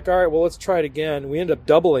point we're like, all right, well, let's try it again. We end up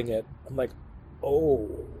doubling it. I'm like,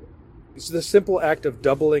 oh. It's the simple act of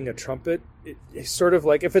doubling a trumpet. It's sort of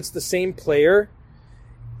like, if it's the same player,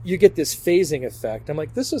 you get this phasing effect. I'm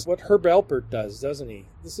like, this is what Herb Alpert does, doesn't he?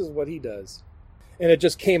 This is what he does. And it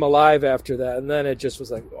just came alive after that. And then it just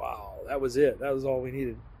was like, wow, that was it. That was all we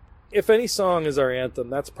needed. If any song is our anthem,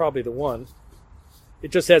 that's probably the one.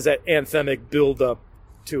 It just has that anthemic build-up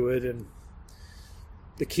to it. And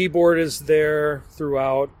the keyboard is there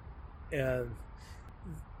throughout. And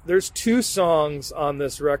there's two songs on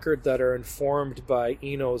this record that are informed by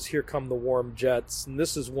Eno's Here Come the Warm Jets, and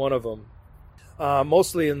this is one of them.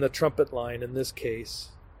 Mostly in the trumpet line in this case.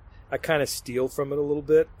 I kind of steal from it a little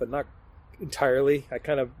bit, but not entirely. I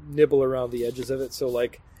kind of nibble around the edges of it, so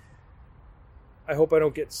like, I hope I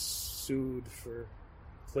don't get sued for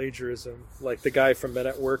plagiarism like the guy from Men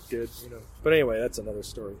at Work did, you know. But anyway, that's another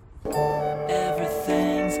story.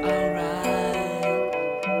 Everything's alright.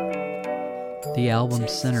 The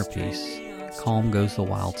album's centerpiece, Calm Goes the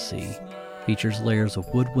Wild Sea, features layers of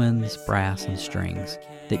woodwinds, brass, and strings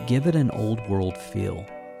that give it an old-world feel.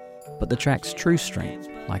 But the track's true strength,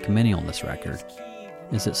 like many on this record,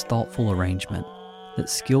 is its thoughtful arrangement that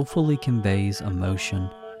skillfully conveys emotion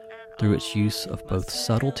through its use of both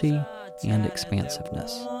subtlety and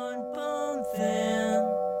expansiveness.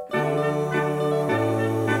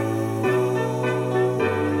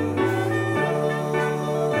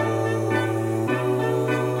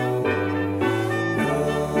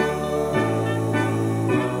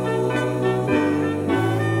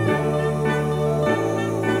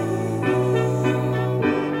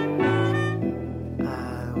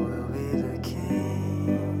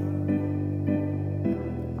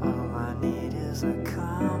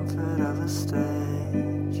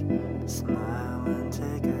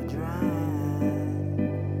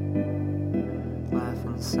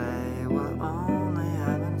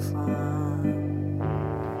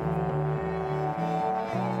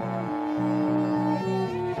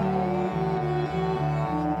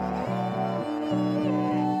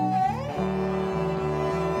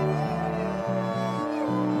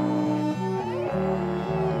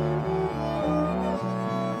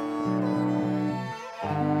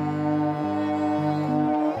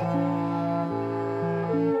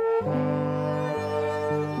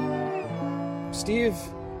 Steve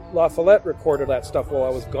LaFollette recorded that stuff while I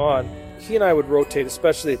was gone. He and I would rotate,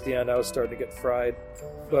 especially at the end. I was starting to get fried.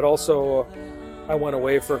 But also, I went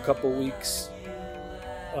away for a couple weeks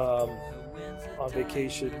on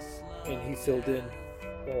vacation, and he filled in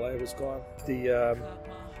while I was gone. The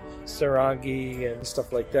sarangi and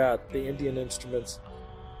stuff like that, the Indian instruments.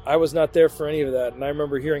 I was not there for any of that, and I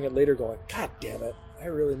remember hearing it later going, God damn it, I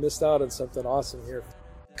really missed out on something awesome here.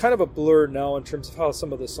 Kind of a blur now in terms of how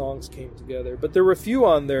some of the songs came together, but there were a few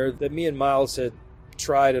on there that me and Miles had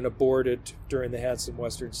tried and aborted during the Handsome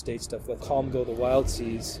Western State stuff, like Calm Go the Wild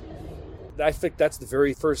Seas. I think that's the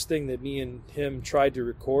very first thing that me and him tried to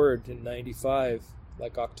record in 95,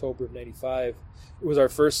 like October of 95. It was our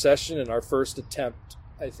first session and our first attempt,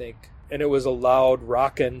 I think. And it was a loud,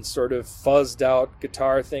 rockin', sort of fuzzed out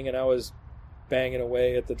guitar thing, and I was banging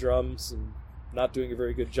away at the drums and not doing a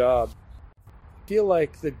very good job. I feel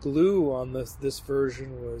like the glue on this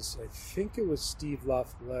version was, I think it was Steve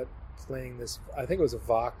LaFollette playing this. I think it was a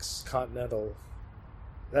Vox Continental.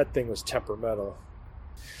 That thing was temperamental.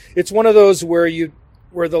 It's one of those where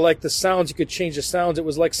the sounds, you could change the sounds. It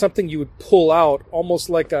was like something you would pull out, it almost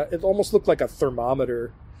looked like a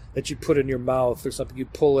thermometer that you put in your mouth or something.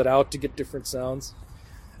 You'd pull it out to get different sounds.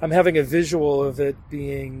 I'm having a visual of it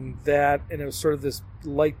being that, and it was sort of this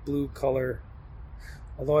light blue color.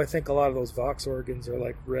 Although I think a lot of those Vox organs are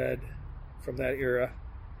like red from that era.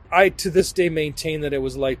 I, to this day, maintain that it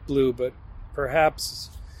was light blue, but perhaps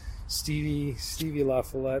Stevie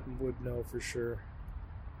LaFollette would know for sure,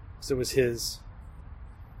 because it was his.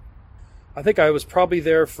 I think I was probably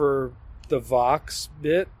there for the Vox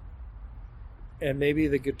bit, and maybe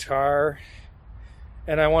the guitar,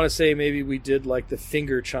 and I want to say maybe we did like the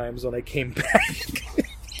finger chimes when I came back.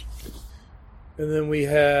 And then we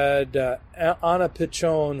had Anna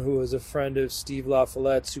Pichon, who was a friend of Steve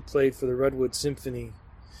LaFollette's, who played for the Redwood Symphony,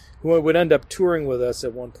 who would end up touring with us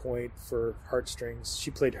at one point for Heartstrings. She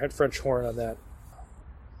played French horn on that.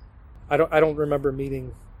 I don't remember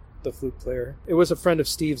meeting the flute player. It was a friend of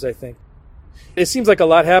Steve's, I think. It seems like a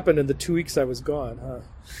lot happened in the 2 weeks I was gone, huh?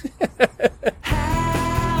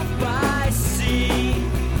 Half I see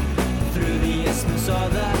through the isthmus or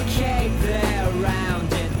the cape there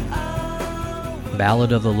around it.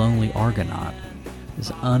 Ballad of the Lonely Argonaut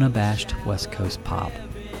is unabashed West Coast pop,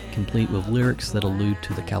 complete with lyrics that allude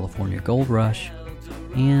to the California Gold Rush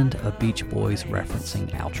and a Beach Boys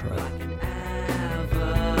referencing outro.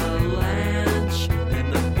 Avalanche,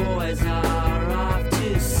 and the boys are off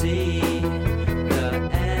to see the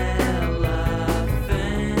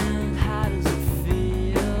elephant. How does it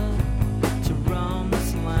feel to roam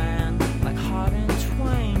this land like Hardin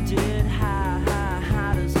Twain did?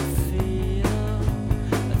 How does it feel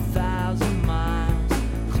 1,000 miles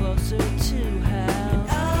closer to hell?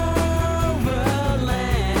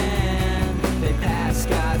 Overland, they pass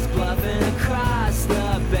Scotts Bluff and across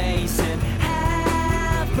the basin.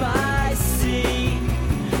 Half by sea,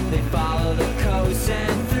 they follow the coast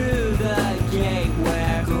and through the gate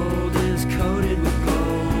where gold is coated with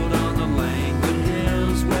gold on the languid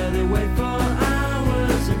hills, where they wait for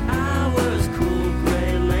hours and hours. Cool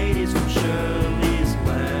gray ladies from Shirley's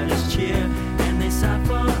lettuce cheer, and they sigh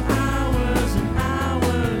for hours and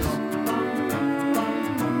hours.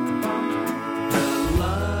 The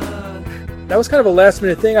luck. That was kind of a last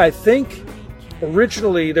minute thing. I think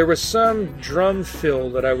originally there was some drum fill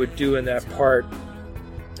that I would do in that part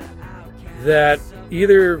that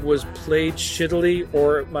either was played shittily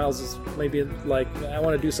or Miles is maybe like, I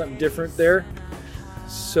want to do something different there.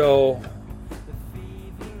 So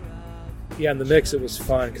yeah, in the mix it was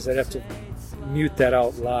fun because I'd have to mute that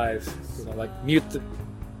out live, like mute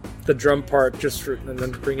the drum part just for, and then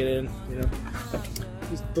bring it in,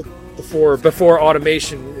 before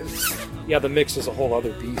automation. Yeah, the mix was a whole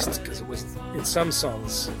other beast because it was, in some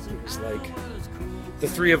songs, it was like the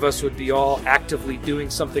three of us would be all actively doing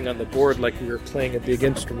something on the board like we were playing a big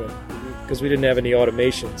instrument because we didn't have any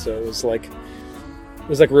automation. So it was like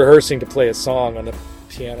rehearsing to play a song on the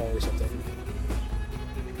piano or something.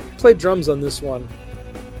 Played drums on this one.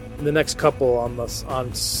 And the next couple on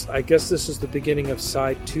I guess this is the beginning of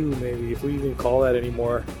side 2, maybe, if we even call that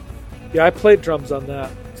anymore. Yeah, I played drums on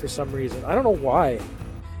that for some reason. I don't know why.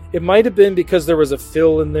 It might have been because there was a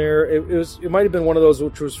fill in there. It might have been one of those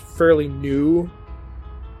which was fairly new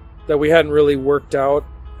that we hadn't really worked out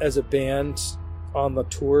as a band on the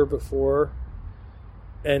tour before.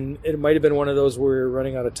 And it might have been one of those where we were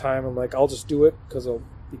running out of time. I'm like, I'll just do it because I'll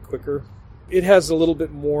be quicker. It has a little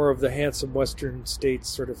bit more of the Handsome Western States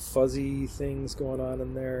sort of fuzzy things going on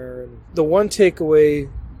in there. And the one takeaway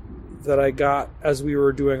that I got as we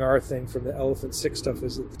were doing our thing from the Elephant Six stuff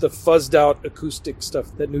is the fuzzed out acoustic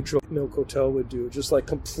stuff that Neutral Milk Hotel would do. Just like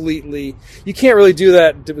completely, you can't really do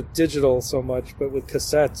that with digital so much, but with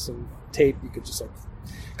cassettes and tape, you could just like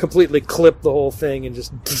completely clip the whole thing and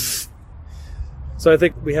just. So I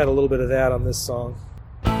think we had a little bit of that on this song.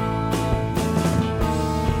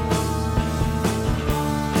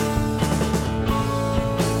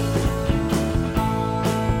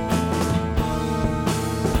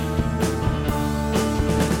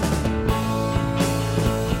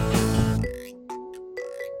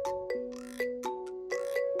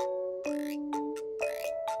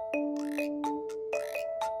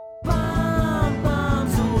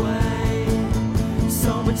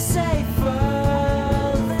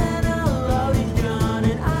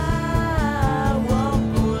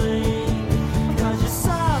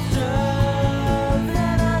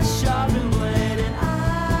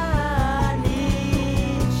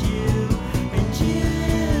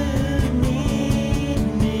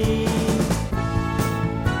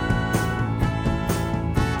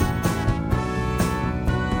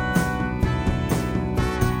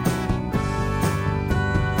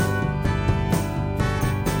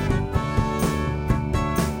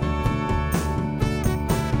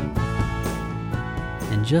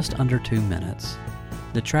 just under 2 minutes,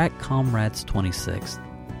 the track Comrades 26th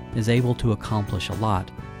is able to accomplish a lot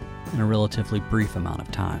in a relatively brief amount of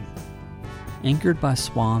time. Anchored by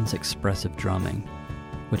Swan's expressive drumming,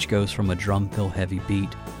 which goes from a drum fill heavy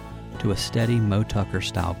beat to a steady Mo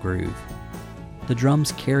Tucker-style groove, the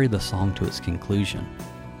drums carry the song to its conclusion,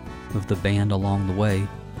 with the band along the way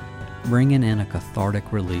bringing in a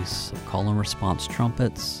cathartic release of call-and-response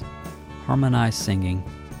trumpets, harmonized singing,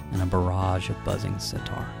 and a barrage of buzzing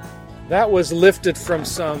sitar. That was lifted from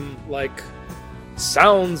some, like,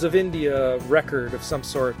 Sounds of India record of some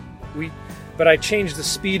sort. But I changed the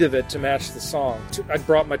speed of it to match the song. I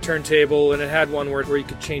brought my turntable, and it had one where you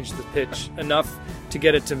could change the pitch enough to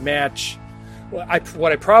get it to match.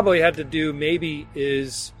 What I probably had to do maybe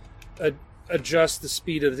is adjust the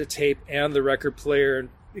speed of the tape and the record player,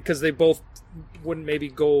 because they both wouldn't maybe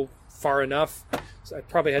go far enough. So I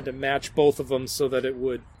probably had to match both of them so that it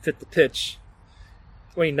would fit the pitch.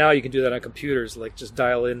 I mean, now you can do that on computers, like just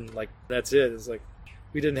dial in, like that's it. It's like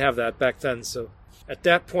we didn't have that back then. So at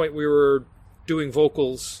that point, we were doing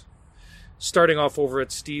vocals, starting off over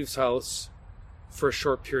at Steve's house for a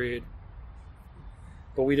short period.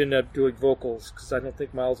 But we didn't end up doing vocals because I don't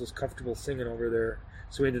think Miles was comfortable singing over there.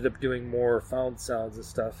 So we ended up doing more found sounds and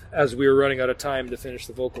stuff as we were running out of time to finish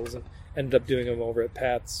the vocals, and ended up doing them over at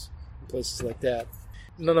Pat's and places like that.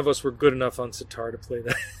 None of us were good enough on sitar to play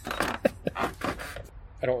that.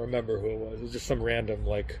 I don't remember who it was. It was just some random,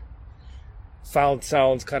 like, found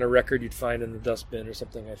sounds kind of record you'd find in the dustbin or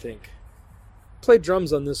something, I think. Played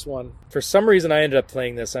drums on this one. For some reason I ended up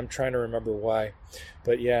playing this. I'm trying to remember why.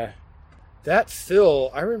 But yeah. That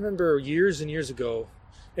fill, I remember years and years ago,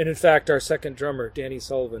 and in fact our second drummer, Danny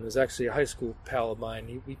Sullivan, was actually a high school pal of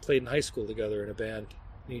mine. We played in high school together in a band.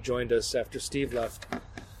 And he joined us after Steve left.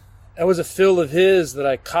 That was a fill of his that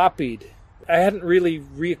I copied. I hadn't really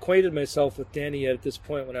reacquainted myself with Danny yet at this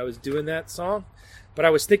point when I was doing that song, but I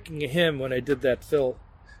was thinking of him when I did that fill,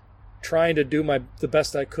 trying to do the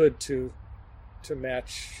best I could to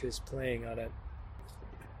match his playing on it.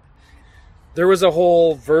 There was a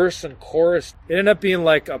whole verse and chorus. It ended up being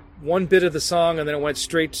like one bit of the song, and then it went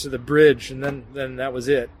straight to the bridge, and then that was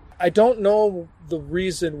it. I don't know the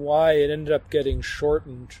reason why it ended up getting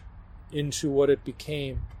shortened into what it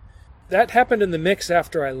became. That happened in the mix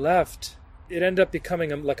after I left. It ended up becoming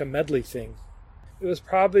like a medley thing. It was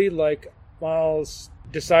probably like Miles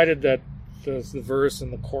decided that the verse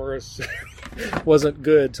and the chorus wasn't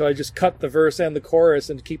good, so I just cut the verse and the chorus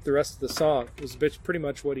and keep the rest of the song. It was pretty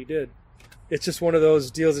much what he did. It's just one of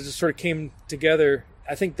those deals that just sort of came together.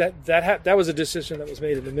 I think that was a decision that was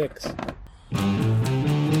made in the mix. And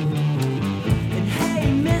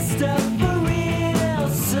hey, Mr. For Real,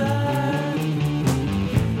 sir,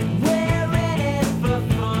 we're in it for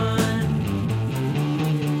fun.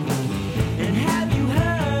 And have you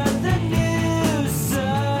heard the news,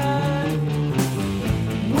 sir?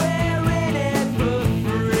 We're in it for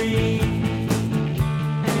free.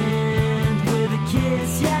 And with a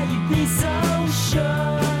kiss, yeah, you'd be so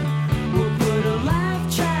sure. We'll put a laugh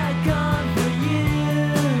track on for you,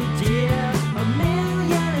 dear.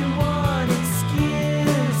 1,000,001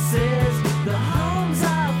 excuses. The homes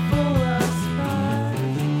are full of fun,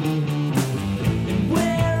 and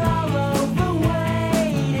we're all overweighted.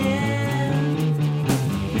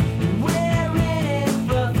 We're in it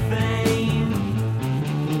for fame.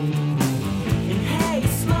 And hey,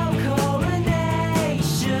 smoke coronation.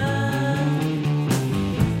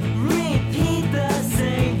 Repeat the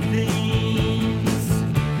same themes.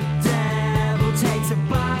 Devil takes a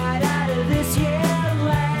bite out of this here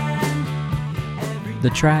land. The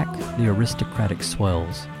track, The Aristocratic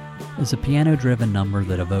Swells, is a piano-driven number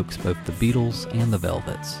that evokes both the Beatles and the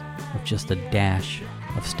Velvets, with just a dash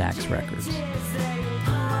of Stax Records.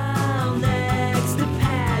 All next to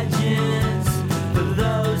pageants for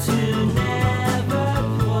those who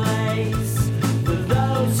never place, for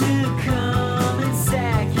those who come in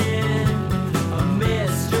second, a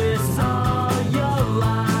mistress all your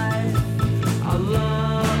life. Our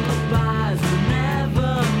lullabies will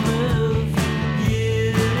never move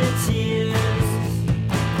you to tears.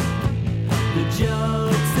 The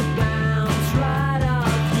jokes that bounce right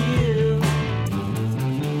off you.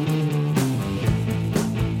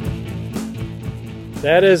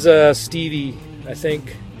 That is Stevie, I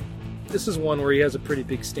think. This is one where he has a pretty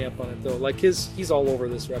big stamp on it, though. Like he's all over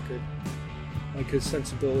this record, like his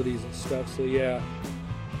sensibilities and stuff. So yeah,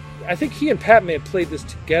 I think he and Pat may have played this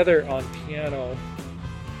together on piano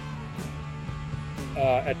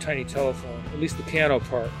at Tiny Telephone. At least the piano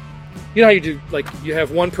part. You know how you do, like you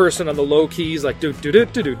have one person on the low keys, like do do do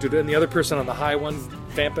do do do, and the other person on the high one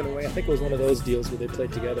vamping away. I think it was one of those deals where they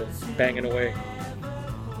played together, banging away.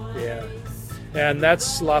 Yeah. And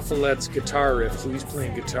that's La Follette's guitar riff, so he's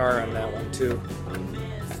playing guitar on that one too.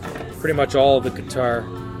 Pretty much all of the guitar,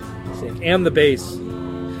 I think, and the bass.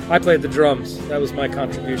 I played the drums. That was my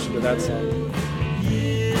contribution to that song.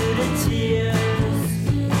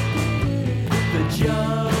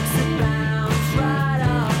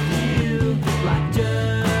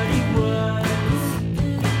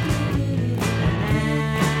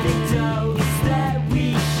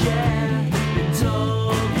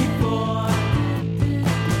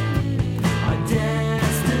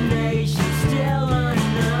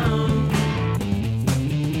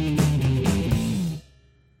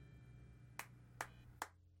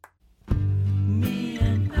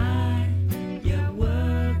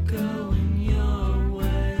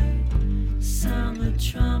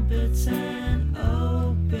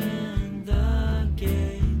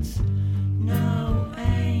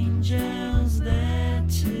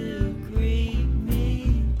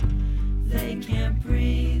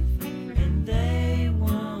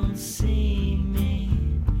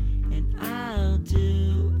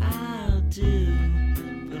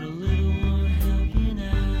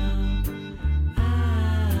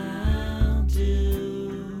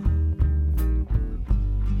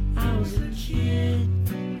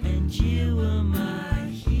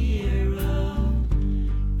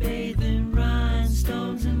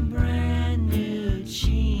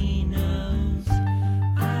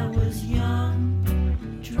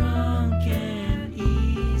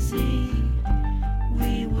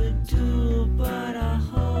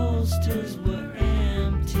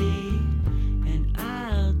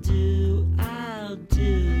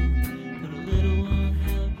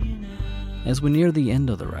 As we near the end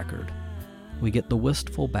of the record, we get the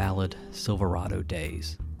wistful ballad Silverado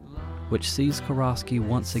Days, which sees Kurosky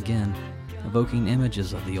once again evoking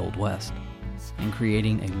images of the Old West and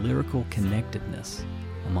creating a lyrical connectedness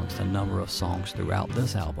amongst a number of songs throughout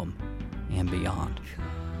this album and beyond.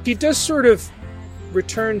 He does sort of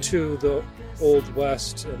return to the Old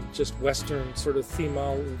West and just Western sort of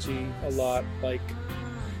themology a lot, like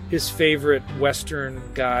his favorite Western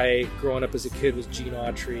guy growing up as a kid was Gene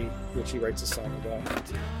Autry, which he writes a song about.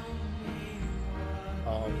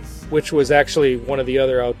 Which was actually one of the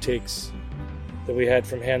other outtakes that we had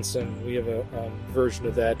from Hanson. We have a version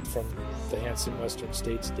of that from the Hanson Western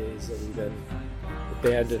States days that we then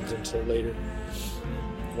abandoned until later.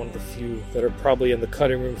 One of the few that are probably in the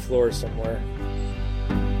cutting room floor somewhere.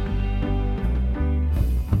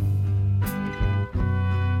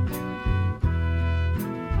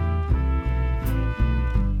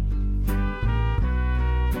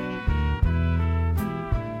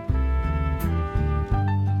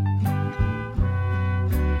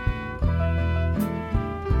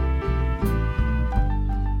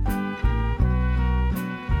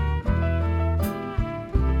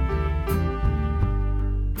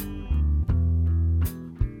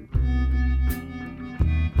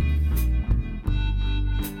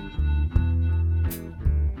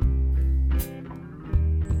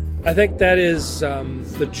 I think that is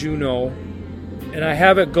the Juno, and I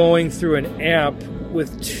have it going through an amp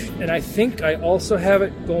and I think I also have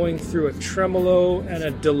it going through a tremolo and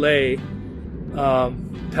a delay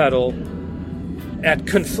pedal at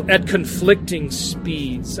conflicting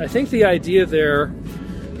speeds. I think the idea there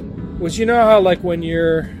was, you know how like when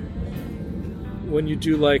you're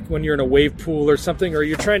in a wave pool or something, or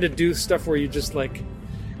you're trying to do stuff where you just like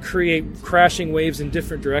create crashing waves in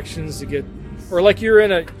different directions to get, or like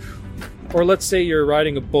or let's say you're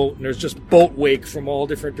riding a boat and there's just boat wake from all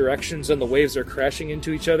different directions and the waves are crashing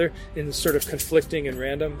into each other in sort of conflicting and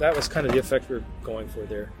random. That was kind of the effect we're going for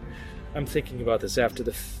there. I'm thinking about this after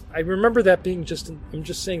I remember that being I'm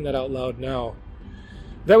just saying that out loud now.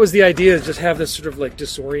 That was the idea, to just have this sort of like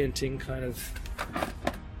disorienting kind of,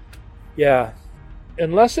 yeah.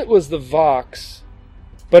 Unless it was the Vox,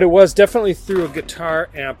 but it was definitely through a guitar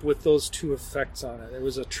amp with those two effects on it. It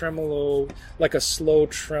was a tremolo, like a slow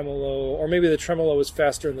tremolo, or maybe the tremolo was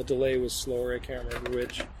faster and the delay was slower. I can't remember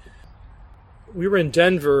which. We were in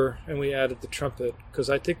Denver and we added the trumpet because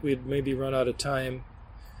I think we'd maybe run out of time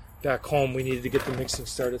back home. We needed to get the mixing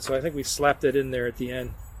started, so I think we slapped it in there at the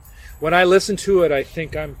end. When I listen to it, I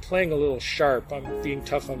think I'm playing a little sharp. I'm being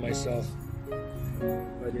tough on myself.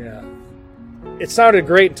 But yeah. It sounded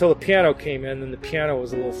great until the piano came in, and the piano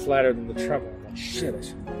was a little flatter than the tremolo. I'm like,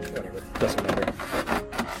 shit, whatever, doesn't matter.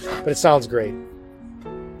 But it sounds great.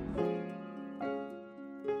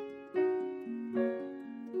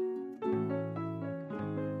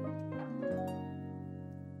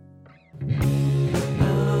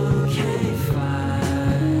 Okay,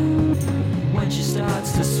 fine. When she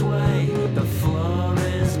starts to sway, the floor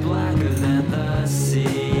is blacker than the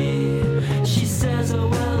sea.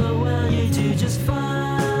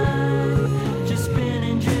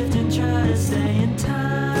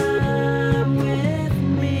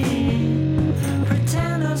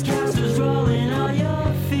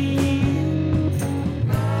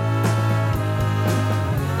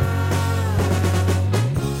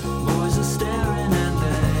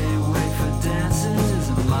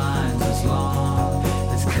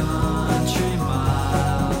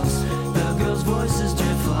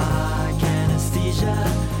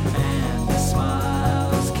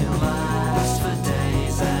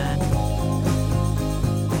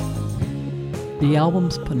 The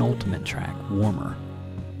album's penultimate track, Warmer,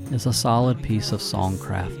 is a solid piece of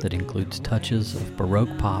songcraft that includes touches of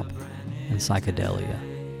Baroque pop and psychedelia,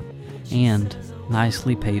 and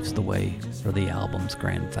nicely paves the way for the album's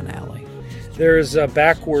grand finale. There's a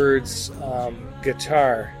backwards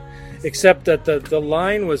guitar, except that the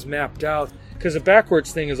line was mapped out, because a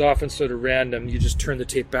backwards thing is often sort of random. You just turn the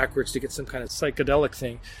tape backwards to get some kind of psychedelic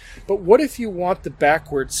thing. But what if you want the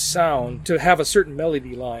backwards sound to have a certain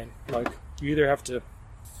melody line? Like, you either have to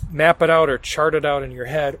map it out or chart it out in your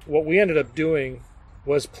head. What we ended up doing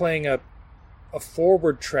was playing a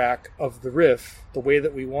forward track of the riff the way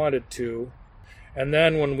that we wanted to, and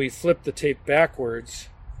then when we flipped the tape backwards,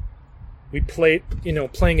 we played,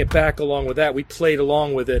 playing it back along with that, we played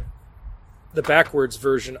along with it, the backwards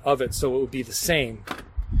version of it, so it would be the same.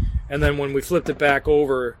 And then when we flipped it back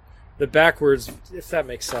over, the backwards, if that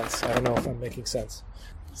makes sense. I don't know if I'm making sense.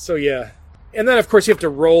 So yeah. And then, of course, you have to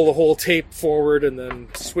roll the whole tape forward and then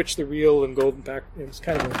switch the reel and go back. It was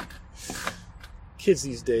kind of kids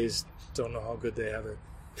these days don't know how good they have it.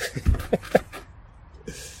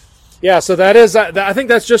 Yeah, so that is, I think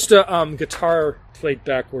that's just a guitar played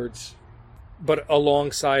backwards, but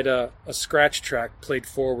alongside a scratch track played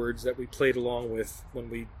forwards that we played along with when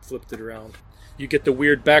we flipped it around. You get the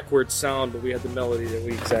weird backwards sound, but we had the melody that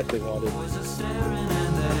we exactly wanted.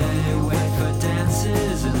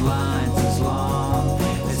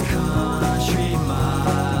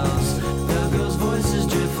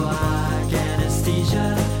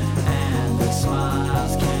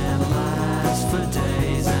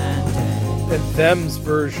 And Them's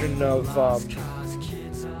version of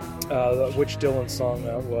which Dylan song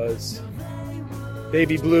that was,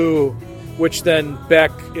 Baby Blue, which then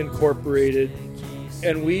Beck incorporated,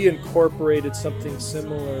 and we incorporated something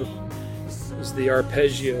similar as the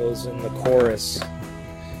arpeggios in the chorus.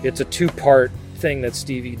 It's a 2-part thing that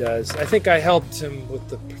Stevie does. I think I helped him with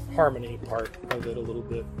the harmony part of it a little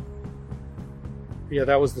bit. Yeah,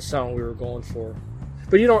 that was the sound we were going for.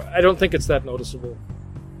 But I don't think it's that noticeable.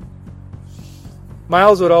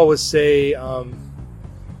 Miles would always say,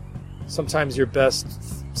 sometimes your best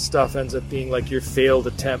stuff ends up being like your failed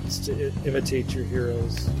attempts to imitate your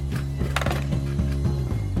heroes.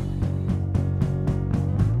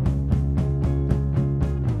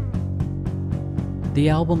 The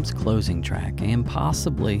album's closing track, and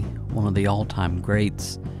possibly one of the all-time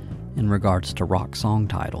greats in regards to rock song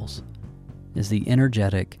titles, is the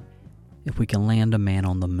energetic, "If we can land a man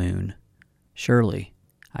on the moon, surely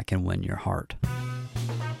I can win your heart."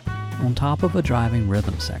 On top of a driving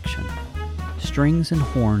rhythm section, strings and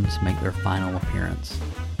horns make their final appearance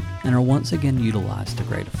and are once again utilized to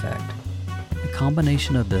great effect. The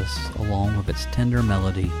combination of this, along with its tender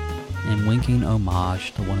melody and winking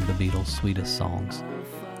homage to one of the Beatles' sweetest songs,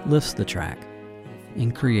 lifts the track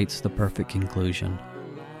and creates the perfect conclusion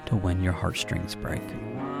to When Your Heartstrings Break.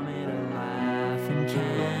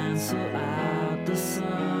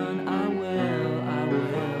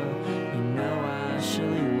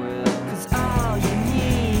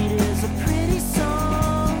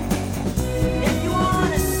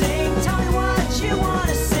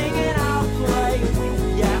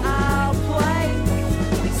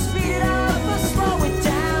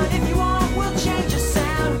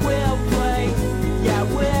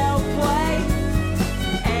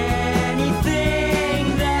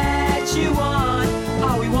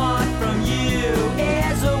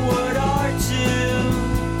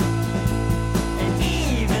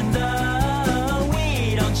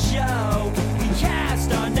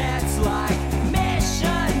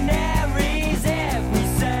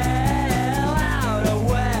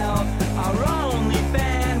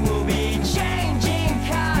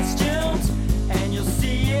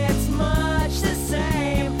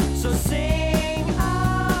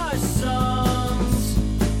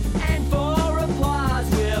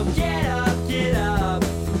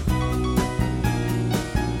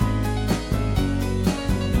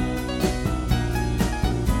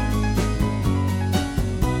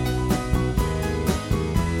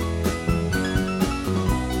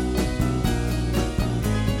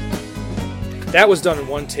 That was done in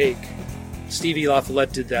one take. Stevie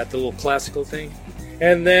LaFollette did that, the little classical thing.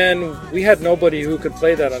 And then we had nobody who could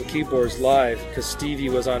play that on keyboards live because Stevie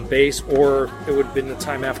was on bass, or it would have been the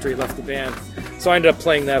time after he left the band. So I ended up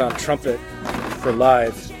playing that on trumpet for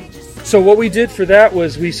live. So what we did for that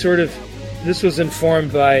was this was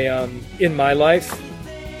informed by In My Life,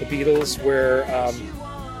 the Beatles,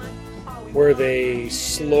 where they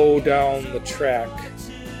slow down the track.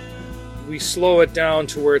 We slow it down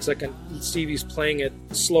to where it's like Stevie's playing it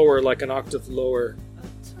slower, like an octave lower.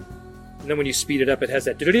 And then when you speed it up, it has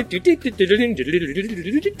that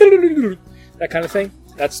that kind of thing.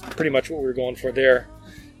 That's pretty much what we were going for there.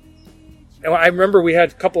 And I remember we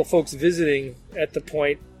had a couple of folks visiting at the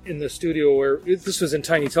point in the studio where this was in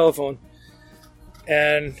Tiny Telephone.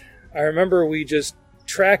 And I remember we just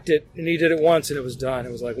tracked it, and he did it once, and it was done.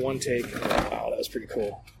 It was like one take. And I was like, wow, that was pretty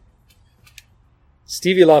cool.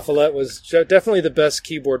 Stevie LaFollette was definitely the best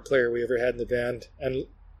keyboard player we ever had in the band. And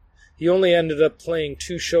he only ended up playing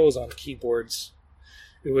 2 shows on keyboards.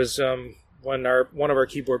 It was when one of our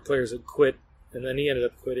keyboard players had quit, and then he ended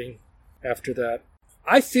up quitting after that.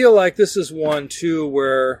 I feel like this is one, too,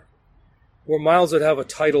 where Miles would have a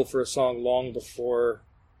title for a song long before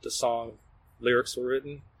the song lyrics were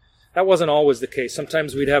written. That wasn't always the case.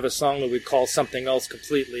 Sometimes we'd have a song that we'd call something else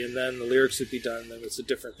completely, and then the lyrics would be done, and then it's a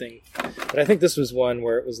different thing. But I think this was one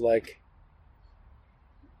where it was like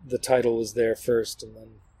the title was there first, and then...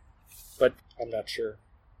 But I'm not sure.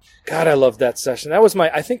 God, I loved that session.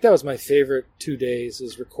 I think that was my favorite 2 days,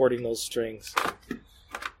 is recording those strings.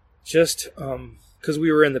 Just because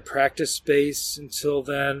we were in the practice space until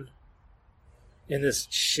then, in this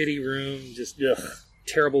shitty room, just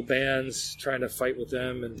terrible bands, trying to fight with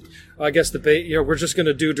them, and I guess we're just going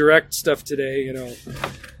to do direct stuff today,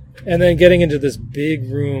 and then getting into this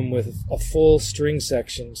big room with a full string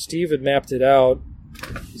section. Steve had mapped it out,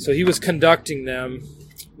 so he was conducting them.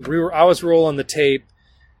 I was rolling the tape,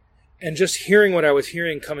 and just hearing what I was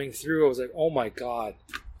hearing coming through, I was like, oh my God.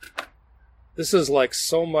 This is like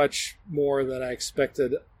so much more than I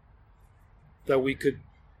expected that we could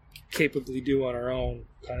capably do on our own,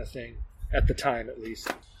 kind of thing, at the time at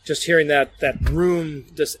least. Just hearing that room,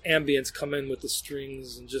 this ambience come in with the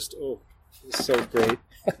strings, and just, it was so great.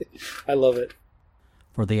 I love it.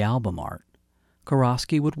 For the album art,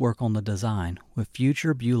 Kurosky would work on the design with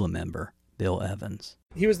future Beulah member Bill Evans.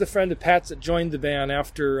 He was the friend of Pat's that joined the band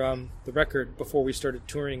after the record, before we started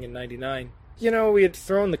touring in 99. We had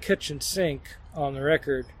thrown the kitchen sink on the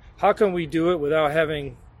record. How can we do it without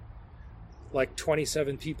having like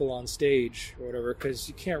 27 people on stage or whatever? Because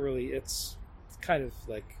you can't really, it's kind of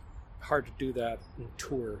like hard to do that in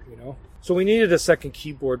tour, So we needed a second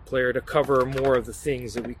keyboard player to cover more of the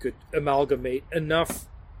things that we could amalgamate enough.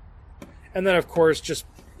 And then, of course,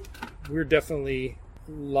 we're definitely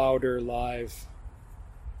louder live.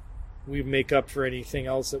 We make up for anything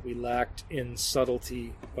else that we lacked in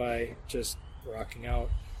subtlety by just rocking out.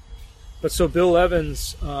 But so Bill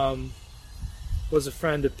Evans was a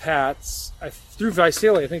friend of Pat's through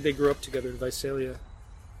Visalia. I think they grew up together in Visalia.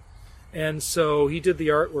 And so he did the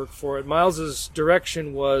artwork for it. Miles's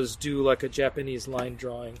direction was do like a Japanese line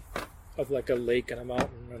drawing of like a lake and a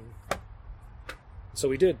mountain. And so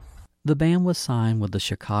we did. The band was signed with the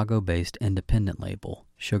Chicago-based independent label,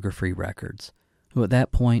 Sugar Free Records, who at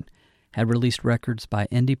that point had released records by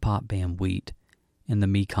indie pop band Wheat and the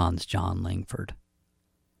Mekon's John Langford.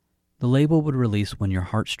 The label would release When Your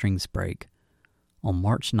Heartstrings Break on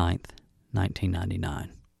March 9th,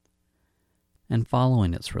 1999. And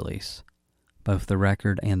following its release, both the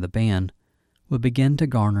record and the band would begin to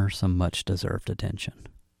garner some much-deserved attention.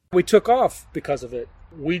 We took off because of it.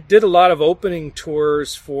 We did a lot of opening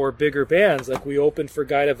tours for bigger bands. Like we opened for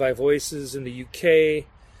Guided by Voices in the UK.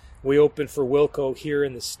 We opened for Wilco here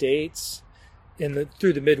in the States,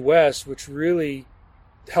 through the Midwest, which really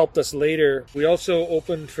helped us later. We also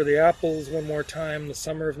opened for the Apples one more time, the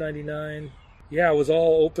summer of 99. Yeah, it was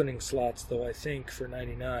all opening slots, though, I think, for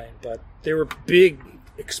 99. But they were big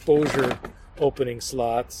exposure opening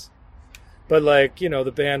slots. But,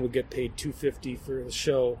 the band would get paid $250 for the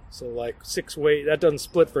show. So, 6 ways. That doesn't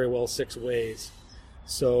split very well 6 ways.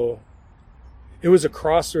 So it was a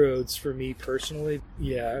crossroads for me personally.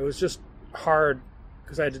 Yeah, it was just hard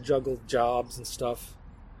because I had to juggle jobs and stuff.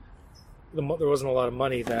 There wasn't a lot of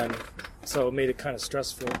money then, so it made it kind of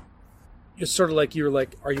stressful. It's sort of like you're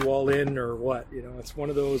like, are you all in or what? It's one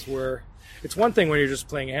of those where it's one thing when you're just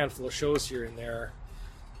playing a handful of shows here and there,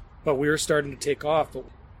 but we were starting to take off.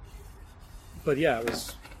 But yeah, it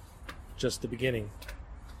was just the beginning.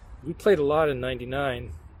 We played a lot in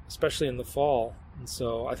 99, especially in the fall. And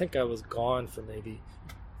so I think I was gone for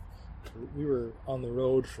we were on the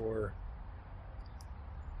road for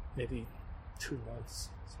maybe 2 months,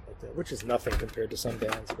 something like that, which is nothing compared to some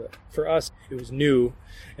bands. But for us, it was new,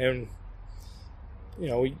 and,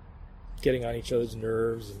 we getting on each other's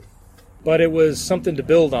nerves. But it was something to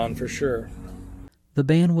build on for sure. The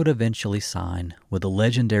band would eventually sign with the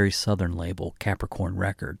legendary Southern label Capricorn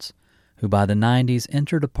Records, who by the 90s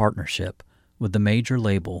entered a partnership with the major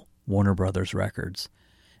label Warner Brothers Records,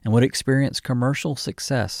 and would experience commercial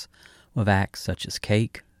success with acts such as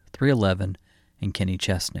Cake, 311, and Kenny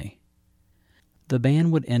Chesney. The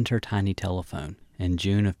band would enter Tiny Telephone in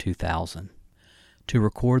June of 2000. to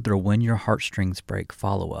record their When Your Heartstrings Break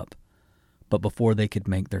follow-up, but before they could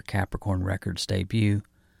make their Capricorn Records debut,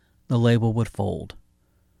 the label would fold.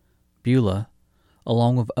 Beulah,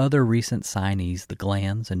 along with other recent signees the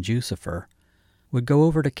Glands and Jucifer, would go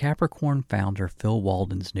over to Capricorn founder Phil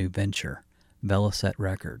Walden's new venture, Velocette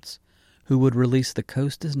Records, who would release The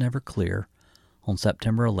Coast Is Never Clear on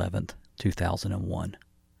September 11th, 2001.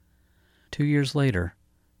 2 years later,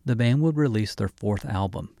 the band would release their fourth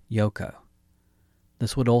album, Yoko.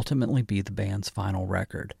 This would ultimately be the band's final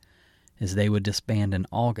record, as they would disband in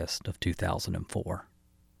August of 2004.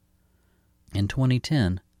 In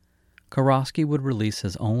 2010, Karofsky would release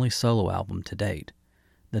his only solo album to date,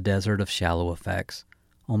 The Desert of Shallow Effects,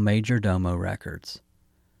 on Major Domo Records.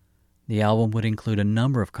 The album would include a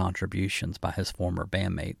number of contributions by his former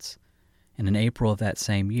bandmates, and in April of that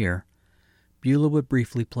same year, Beulah would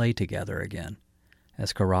briefly play together again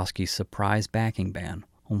as Karofsky's surprise backing band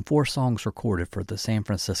on 4 songs recorded for the San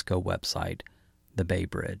Francisco website, The Bay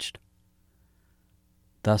Bridged.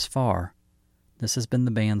 Thus far, this has been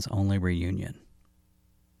the band's only reunion.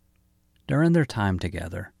 During their time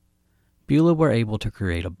together, Beulah were able to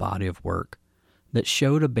create a body of work that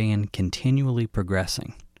showed a band continually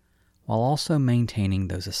progressing, while also maintaining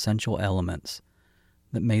those essential elements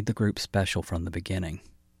that made the group special from the beginning.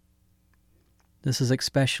 This is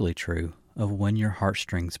especially true of When Your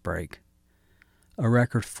Heartstrings Break, a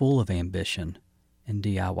record full of ambition and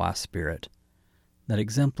DIY spirit that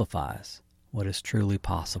exemplifies what is truly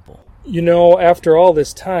possible. You know, after all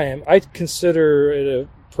this time, I consider it a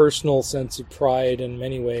personal sense of pride in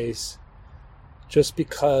many ways, just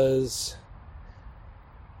because,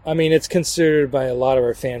 I mean, it's considered by a lot of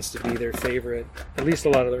our fans to be their favorite, at least a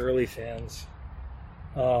lot of the early fans.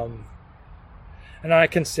 And I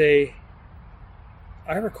can say,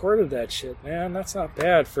 I recorded that shit, man. That's not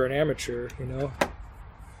bad for an amateur, you know.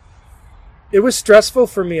 It was stressful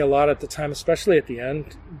for me a lot at the time, especially at the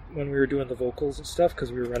end when we were doing the vocals and stuff,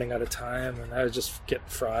 because we were running out of time and I was just getting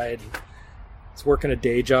fried. I was working a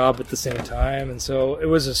day job at the same time, and so it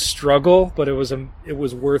was a struggle, but it was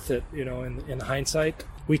worth it, you know, in hindsight.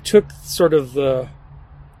 We took sort of the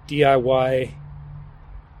DIY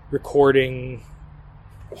recording,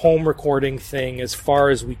 home recording thing as far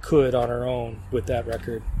as we could on our own with that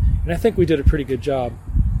record, and I think we did a pretty good job.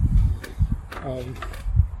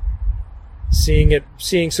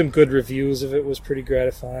 Seeing some good reviews of it was pretty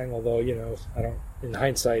gratifying, although, you know, in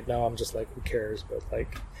hindsight now I'm just like, who cares? But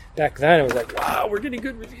like back then it was like, wow, we're getting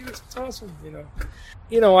good reviews, it's awesome,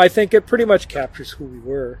 you know. I think it pretty much captures who we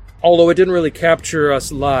were, although it didn't really capture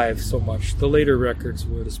us live so much. The later records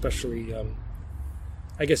would, especially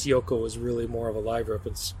I guess Yoko was really more of a live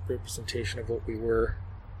representation of what we were.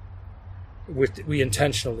 We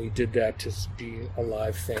intentionally did that to be a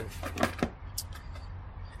live thing.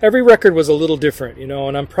 Every record was a little different, you know,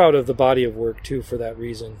 and I'm proud of the body of work, too, for that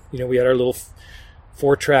reason. You know, we had our little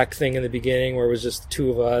 4-track thing in the beginning where it was just the two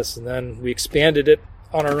of us, and then we expanded it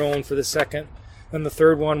on our own for the second. Then the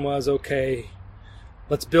third one was, okay,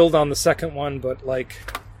 let's build on the second one, but, like,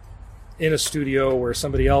 in a studio where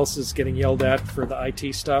somebody else is getting yelled at for the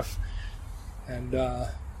IT stuff, and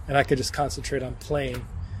I could just concentrate on playing.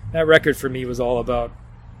 That record for me was all about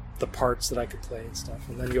the parts that I could play and stuff,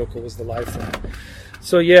 and then Yoko was the live thing.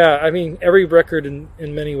 So yeah, I mean, every record in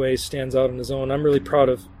many ways stands out on its own. I'm really proud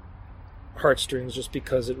of Heartstrings just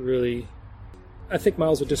because it really, I think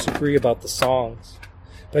Miles would disagree about the songs,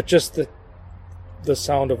 but just the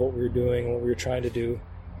sound of what we were doing, what we were trying to do,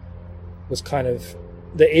 was kind of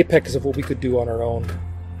the apex of what we could do on our own.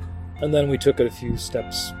 And then we took it a few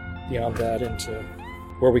steps beyond that into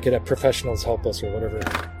where we could have professionals help us or whatever,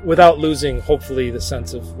 without losing, hopefully, the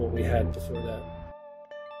sense of what we had before that.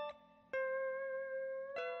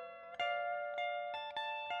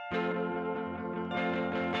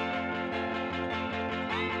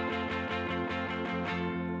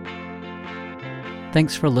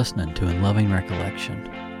 Thanks for listening to In Loving Recollection.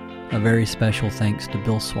 A very special thanks to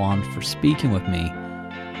Bill Swan for speaking with me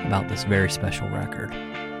about this very special record.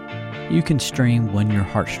 You can stream When Your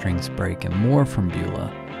Heartstrings Break and more from Beulah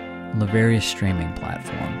on the various streaming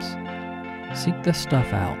platforms. Seek this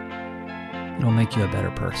stuff out. It'll make you a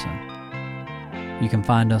better person. You can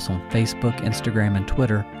find us on Facebook, Instagram, and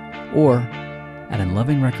Twitter, or at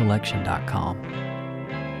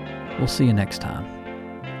inlovingrecollection.com. We'll see you next time.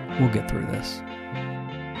 We'll get through this.